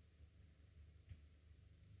Christ.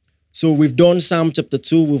 So we've done Psalm chapter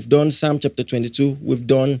 2, we've done Psalm chapter 22, we've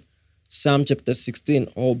done Psalm chapter 16,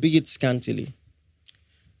 albeit scantily.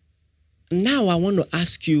 Now I want to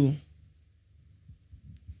ask you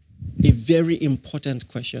a very important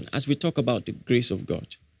question as we talk about the grace of God.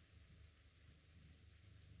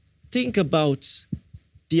 Think about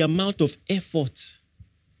the amount of effort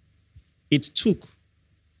it took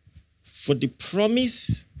for the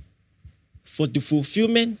promise, for the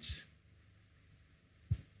fulfillment.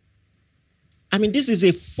 I mean, this is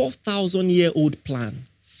a 4,000-year-old plan.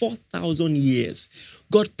 4,000 years.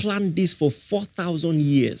 God planned this for 4,000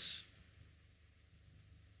 years.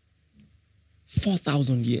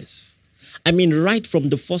 4,000 years. I mean, right from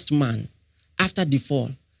the first man, after the fall.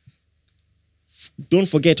 Don't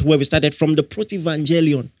forget where we started. From the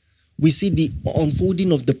Protevangelion, we see the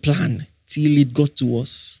unfolding of the plan till it got to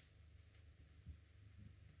us.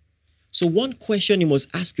 So one question you must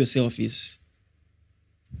ask yourself is,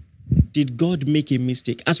 did God make a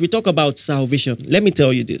mistake? As we talk about salvation, let me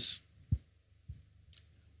tell you this.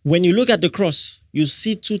 When you look at the cross, you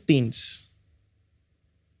see two things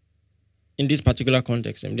in this particular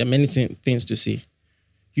context. And there are many things to see.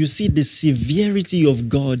 You see the severity of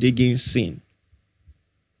God against sin.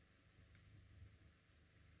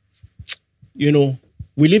 You know,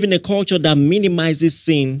 we live in a culture that minimizes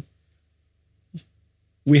sin.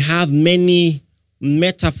 We have many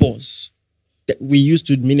metaphors that we use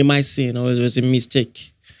to minimize sin. Or it was a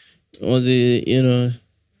mistake. It was a,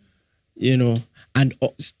 and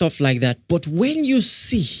stuff like that. But when you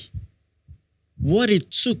see what it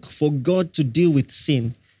took for God to deal with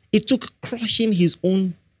sin, it took crushing his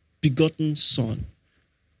own begotten son.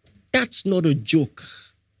 That's not a joke.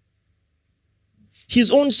 His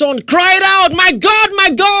own son cried out, my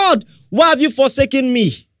God, why have you forsaken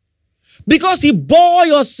me? Because he bore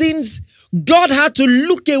your sins, God had to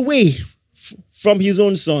look away from his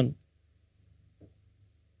own son.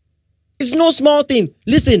 It's no small thing.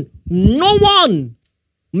 Listen, no one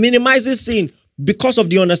minimizes sin because of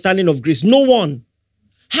the understanding of grace. No one.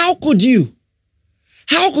 How could you?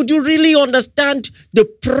 How could you really understand the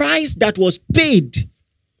price that was paid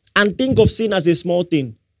and think of sin as a small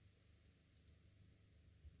thing?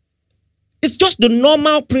 It's just the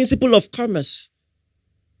normal principle of commerce.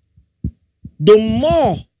 The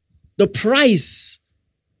more the price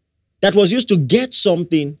that was used to get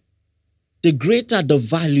something, the greater the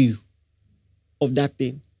value of that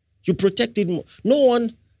thing. You protect it more. No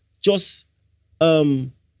one just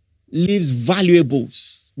leaves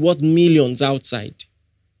valuables worth millions outside.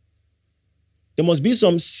 There must be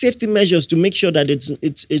some safety measures to make sure that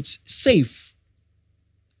it's safe.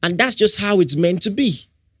 And that's just how it's meant to be.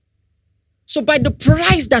 So by the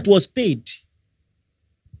price that was paid,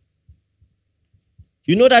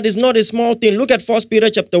 you know that is not a small thing. Look at 1 Peter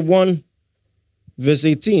chapter 1, verse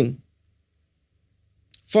 18.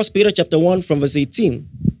 1 Peter chapter 1 from verse 18.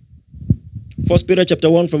 1 Peter chapter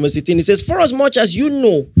 1 from verse 18. It says, for as much as you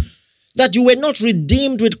know that you were not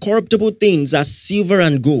redeemed with corruptible things as silver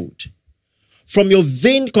and gold from your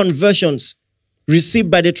vain conversions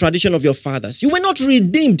received by the tradition of your fathers. You were not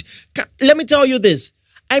redeemed. Let me tell you this.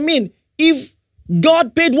 I mean, if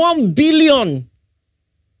God paid $1 billion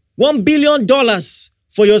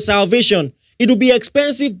for your salvation, it will be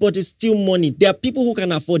expensive, but it's still money. There are people who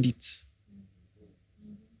can afford it.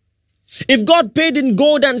 If God paid in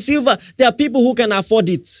gold and silver, there are people who can afford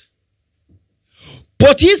it.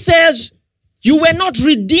 But he says, you were not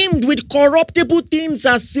redeemed with corruptible things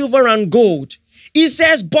as silver and gold. He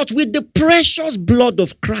says, but with the precious blood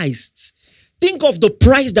of Christ. Think of the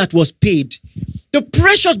price that was paid. The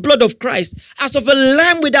precious blood of Christ, as of a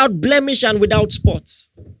lamb without blemish and without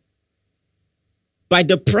spots. By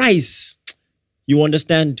the price, you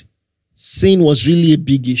understand, sin was really a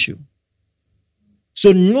big issue.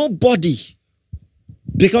 So nobody,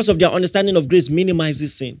 because of their understanding of grace,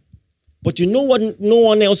 minimizes sin. But you know what no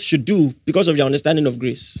one else should do because of their understanding of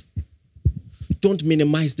grace? don't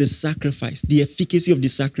minimize the sacrifice, the efficacy of the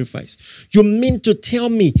sacrifice. You mean to tell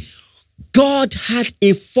me God had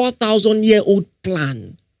a 4,000-year-old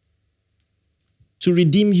plan to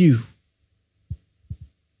redeem you?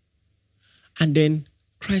 And then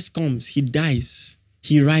Christ comes, he dies,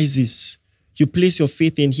 he rises. You place your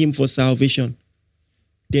faith in him for salvation.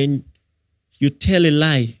 Then you tell a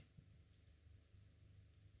lie.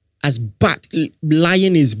 As bad,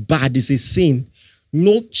 lying is bad, it's a sin.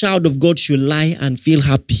 No child of God should lie and feel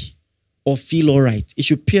happy or feel all right. It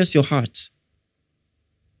should pierce your heart.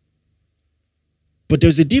 But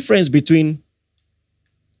there's a difference between,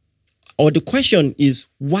 or the question is,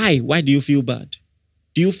 why? Why do you feel bad?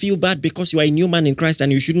 Do you feel bad because you are a new man in Christ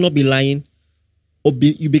and you should not be lying? Or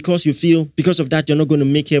because you feel, because of that, you're not going to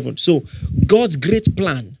make heaven? So God's great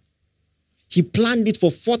plan, he planned it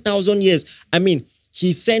for 4,000 years. I mean,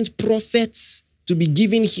 he sent prophets to be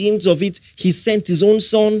giving hints of it. He sent his own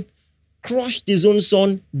son, crushed his own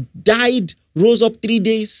son, died, rose up 3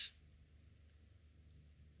 days.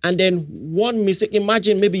 And then one mistake.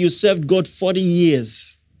 Imagine maybe you served God 40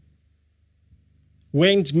 years.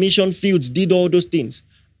 Went mission fields, did all those things.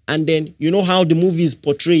 And then you know how the movie is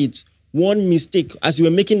portrayed. One mistake. As you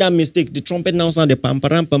were making that mistake, the trumpet now sounded pam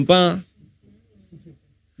pam pam pam.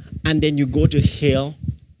 And then you go to hell.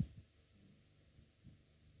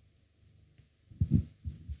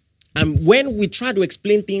 And when we try to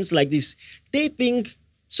explain things like this,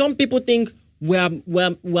 some people think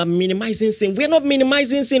we're minimizing sin. We're not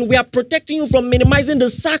minimizing sin. We are protecting you from minimizing the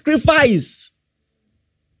sacrifice.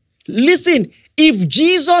 Listen, if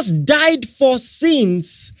Jesus died for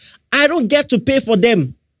sins, I don't get to pay for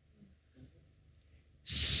them.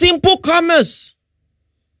 Simple commerce.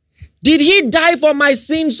 Did he die for my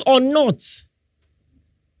sins or not?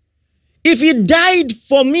 If he died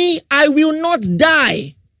for me, I will not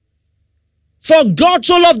die. For God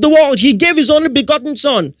so loved the world, he gave his only begotten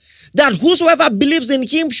son, that whosoever believes in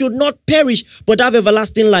him should not perish, but have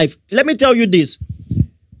everlasting life. Let me tell you this.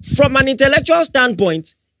 From an intellectual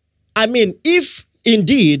standpoint, I mean, if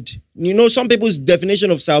indeed, some people's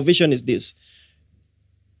definition of salvation is this.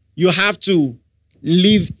 You have to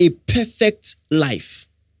live a perfect life.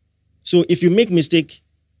 So if you make mistake,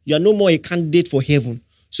 you are no more a candidate for heaven.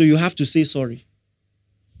 So you have to say sorry.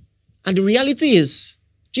 And the reality is,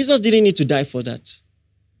 Jesus didn't need to die for that.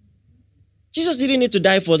 Jesus didn't need to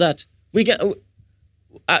die for that. Without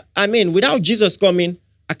Jesus coming,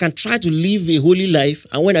 I can try to live a holy life,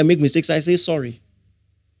 and when I make mistakes, I say sorry.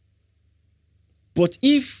 But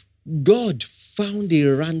if God found a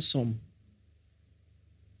ransom,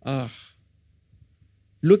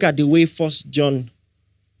 look at the way 1 John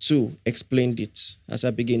 2 explained it as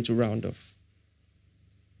I begin to round off.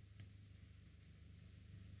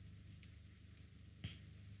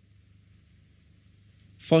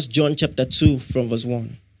 1 John chapter 2 from verse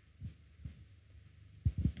 1.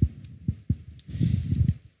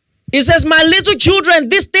 It says, my little children,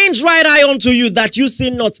 these things write I unto you, that you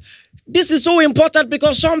sin not. This is so important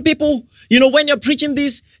because some people, when you're preaching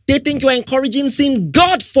this, they think you're encouraging sin.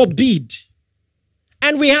 God forbid.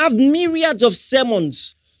 And we have myriads of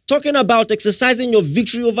sermons talking about exercising your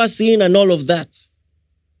victory over sin and all of that.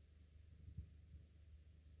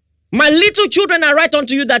 My little children, I write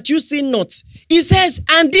unto you that you sin not. He says,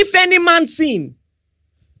 and if any man sin.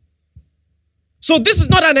 So this is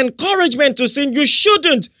not an encouragement to sin. You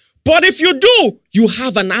shouldn't. But if you do, you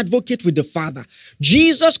have an advocate with the Father.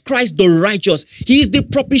 Jesus Christ the righteous. He is the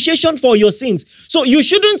propitiation for your sins. So you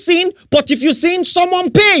shouldn't sin, but if you sin, someone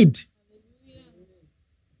paid.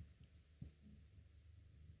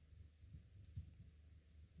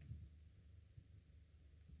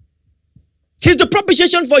 He's the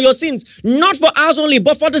propitiation for your sins, not for ours only,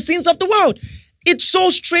 but for the sins of the world. It's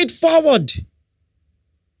so straightforward.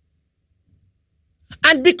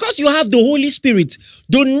 And because you have the Holy Spirit,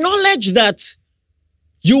 the knowledge that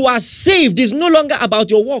you are saved is no longer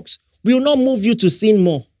about your works, will not move you to sin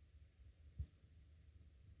more.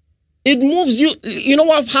 It moves you,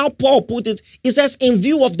 how Paul put it? He says, in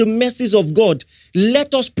view of the mercies of God,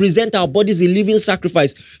 let us present our bodies a living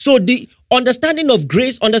sacrifice. So the understanding of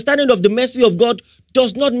grace, understanding of the mercy of God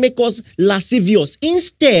does not make us lascivious.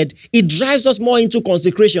 Instead, it drives us more into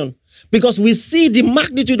consecration. Because we see the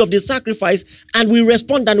magnitude of the sacrifice and we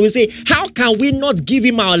respond and we say, how can we not give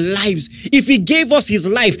him our lives? If he gave us his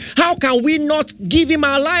life, how can we not give him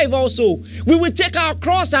our life also? We will take our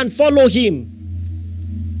cross and follow him.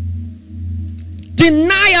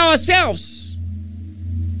 Deny ourselves.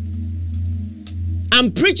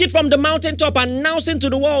 and preach it from the mountaintop, announcing to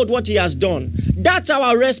the world what he has done. That's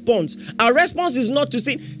our response. Our response is not to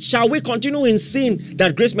say, shall we continue in sin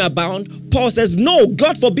that grace may abound? Paul says, no,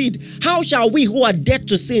 God forbid. How shall we who are dead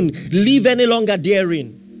to sin live any longer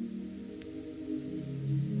therein?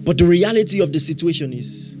 But the reality of the situation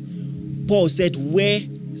is, Paul said, where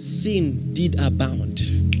sin did abound,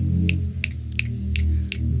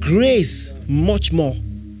 grace much more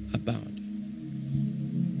abound.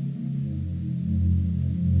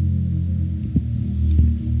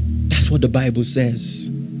 That's what the Bible says.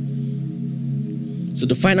 So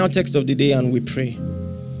the final text of the day, and we pray.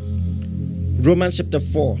 Romans chapter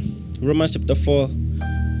 4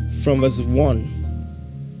 from verse 1.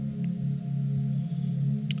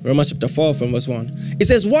 Romans chapter 4 from verse 1. It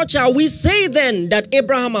says, what shall we say then that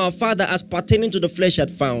Abraham our father as pertaining to the flesh had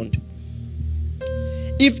found?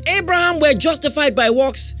 If Abraham were justified by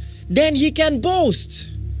works, then he can boast,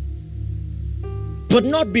 but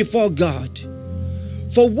not before God.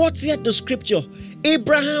 For what saith the scripture?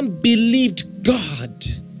 Abraham believed God,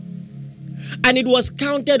 and it was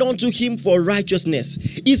counted unto him for righteousness.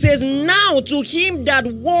 He says, now to him that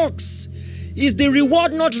walks is the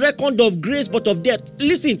reward not reckoned of grace but of debt.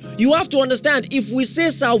 Listen, you have to understand, if we say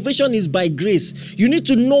salvation is by grace, you need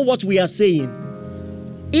to know what we are saying.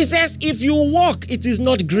 He says, if you walk, it is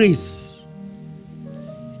not grace.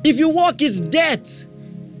 If you walk, it's debt.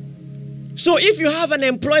 So if you have an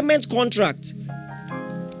employment contract,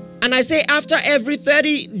 and I say after every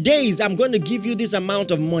 30 days, I'm going to give you this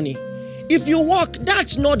amount of money. If you walk,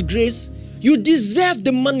 that's not grace. You deserve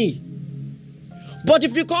the money. But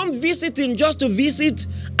if you come visiting just to visit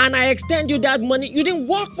and I extend you that money, you didn't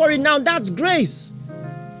work for it now, that's grace.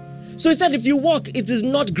 So he said, if you walk, it is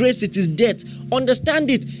not grace, it is debt.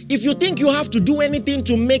 Understand it. If you think you have to do anything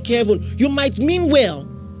to make heaven, you might mean well.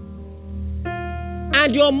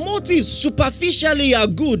 And your motives superficially are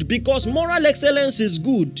good because moral excellence is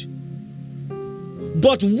good.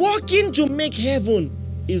 But working to make heaven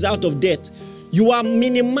is out of debt. You are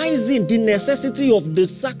minimizing the necessity of the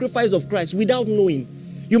sacrifice of Christ without knowing.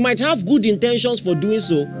 You might have good intentions for doing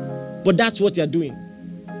so, but that's what you're doing.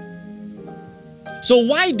 So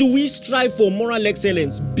why do we strive for moral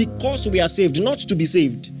excellence? Because we are saved, not to be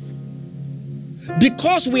saved.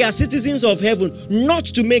 Because we are citizens of heaven, not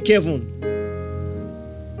to make heaven.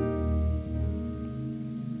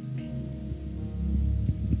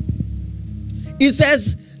 It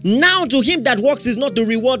says, now to him that works is not the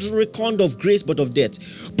reward reckoned of grace but of debt.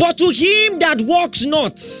 But to him that works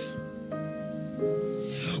not,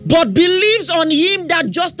 but believes on him that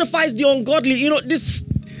justifies the ungodly. You know, this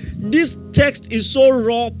text is so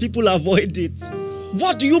raw, people avoid it.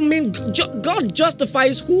 What do you mean? God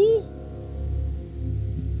justifies who?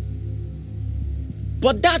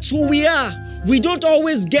 But that's who we are. We don't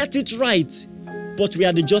always get it right, but we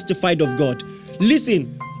are the justified of God.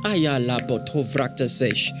 Listen.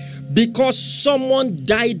 Because someone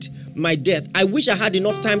died my death. I wish I had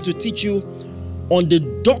enough time to teach you on the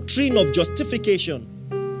doctrine of justification.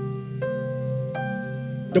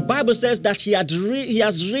 The Bible says that he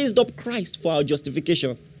has raised up Christ for our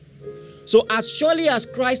justification. So as surely as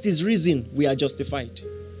Christ is risen, we are justified.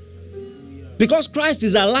 Because Christ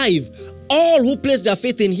is alive, all who place their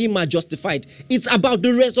faith in him are justified. It's about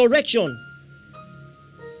the resurrection.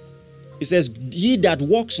 It says, he that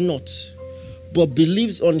walks not, but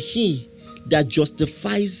believes on he that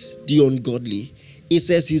justifies the ungodly. It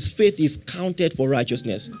says his faith is counted for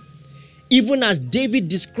righteousness. Even as David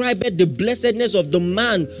described the blessedness of the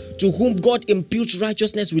man to whom God imputes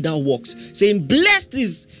righteousness without works, saying,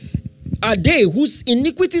 blessed are they whose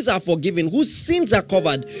iniquities are forgiven, whose sins are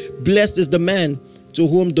covered. Blessed is the man to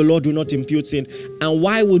whom the Lord will not impute sin. And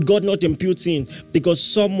why would God not impute sin? Because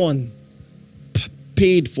someone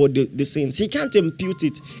paid for the sins. He can't impute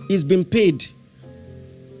it. It's been paid.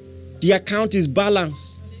 The account is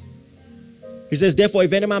balanced. He says, therefore,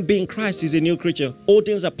 if any man be in Christ, is a new creature. All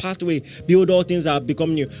things are passed away. Behold, all things are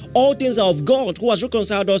become new. All things are of God, who has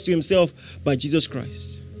reconciled us to himself by Jesus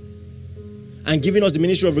Christ and giving us the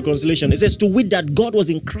ministry of reconciliation. It says, to wit that God was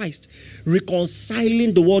in Christ,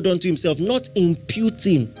 reconciling the world unto himself, not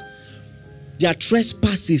imputing their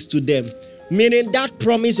trespasses to them. Meaning that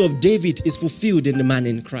promise of David is fulfilled in the man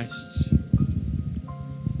in Christ.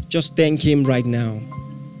 Just thank him right now.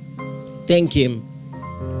 Thank him.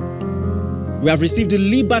 We have received the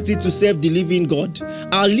liberty to serve the living God.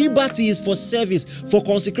 Our liberty is for service, for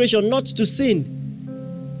consecration, not to sin.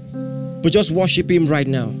 But just worship him right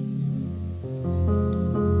now.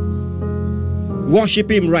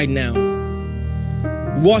 Worship him right now.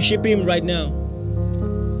 Worship him right now.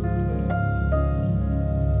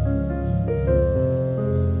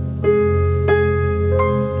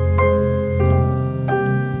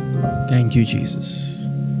 Thank you, Jesus.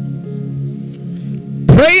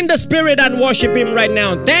 Pray in the Spirit and worship Him right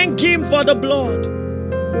now. Thank Him for the blood.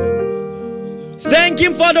 Thank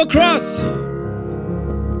Him for the cross.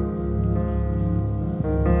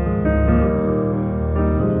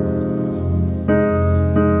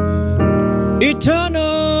 Eternal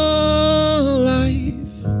life.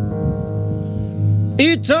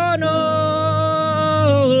 Eternal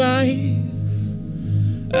life.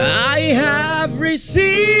 I have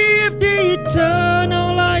received the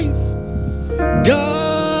eternal life.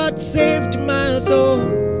 God saved my soul.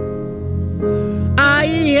 I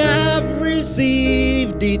have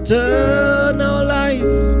received eternal life.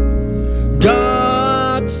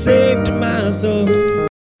 God saved my soul.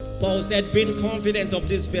 Paul said, being confident of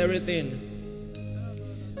this very thing,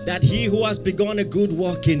 that he who has begun a good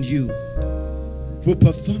work in you will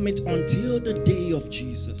perform it until the day of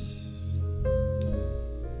Jesus.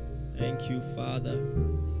 Thank you, Father.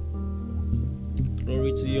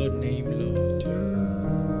 Glory to your name, Lord.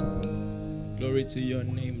 Glory to your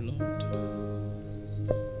name, Lord.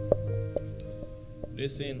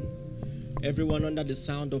 Listen, everyone under the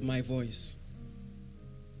sound of my voice,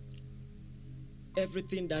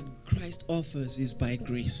 everything that Christ offers is by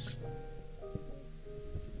grace.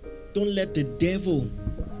 Don't let the devil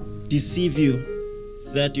deceive you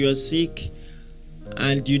that you are sick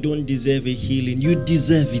and you don't deserve a healing. You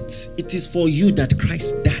deserve it. It is for you that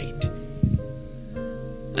Christ died.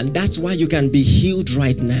 And that's why you can be healed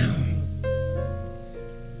right now.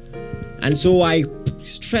 And so I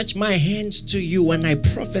stretch my hands to you and I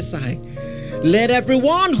prophesy. Let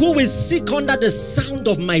everyone who is sick under the sound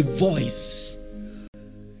of my voice,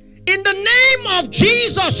 in the name of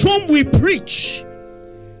Jesus whom we preach,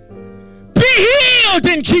 be healed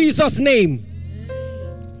in Jesus' name.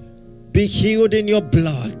 Be healed in your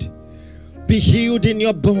blood. Be healed in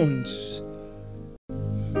your bones.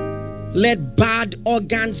 Let bad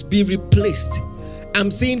organs be replaced.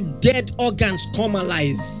 I'm seeing dead organs come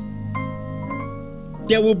alive.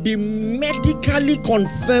 There will be medically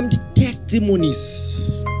confirmed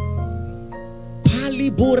testimonies.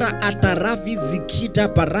 Palibora ataravi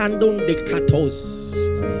zikita parandon de katos.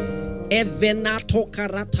 Evenato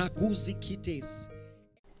karataku zikites.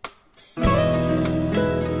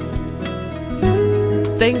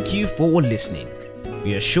 Thank you for listening.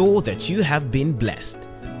 We are sure that you have been blessed.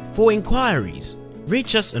 For inquiries,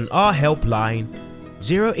 reach us on our helpline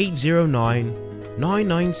 0809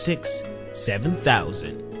 996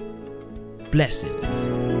 7000.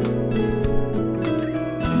 Blessings.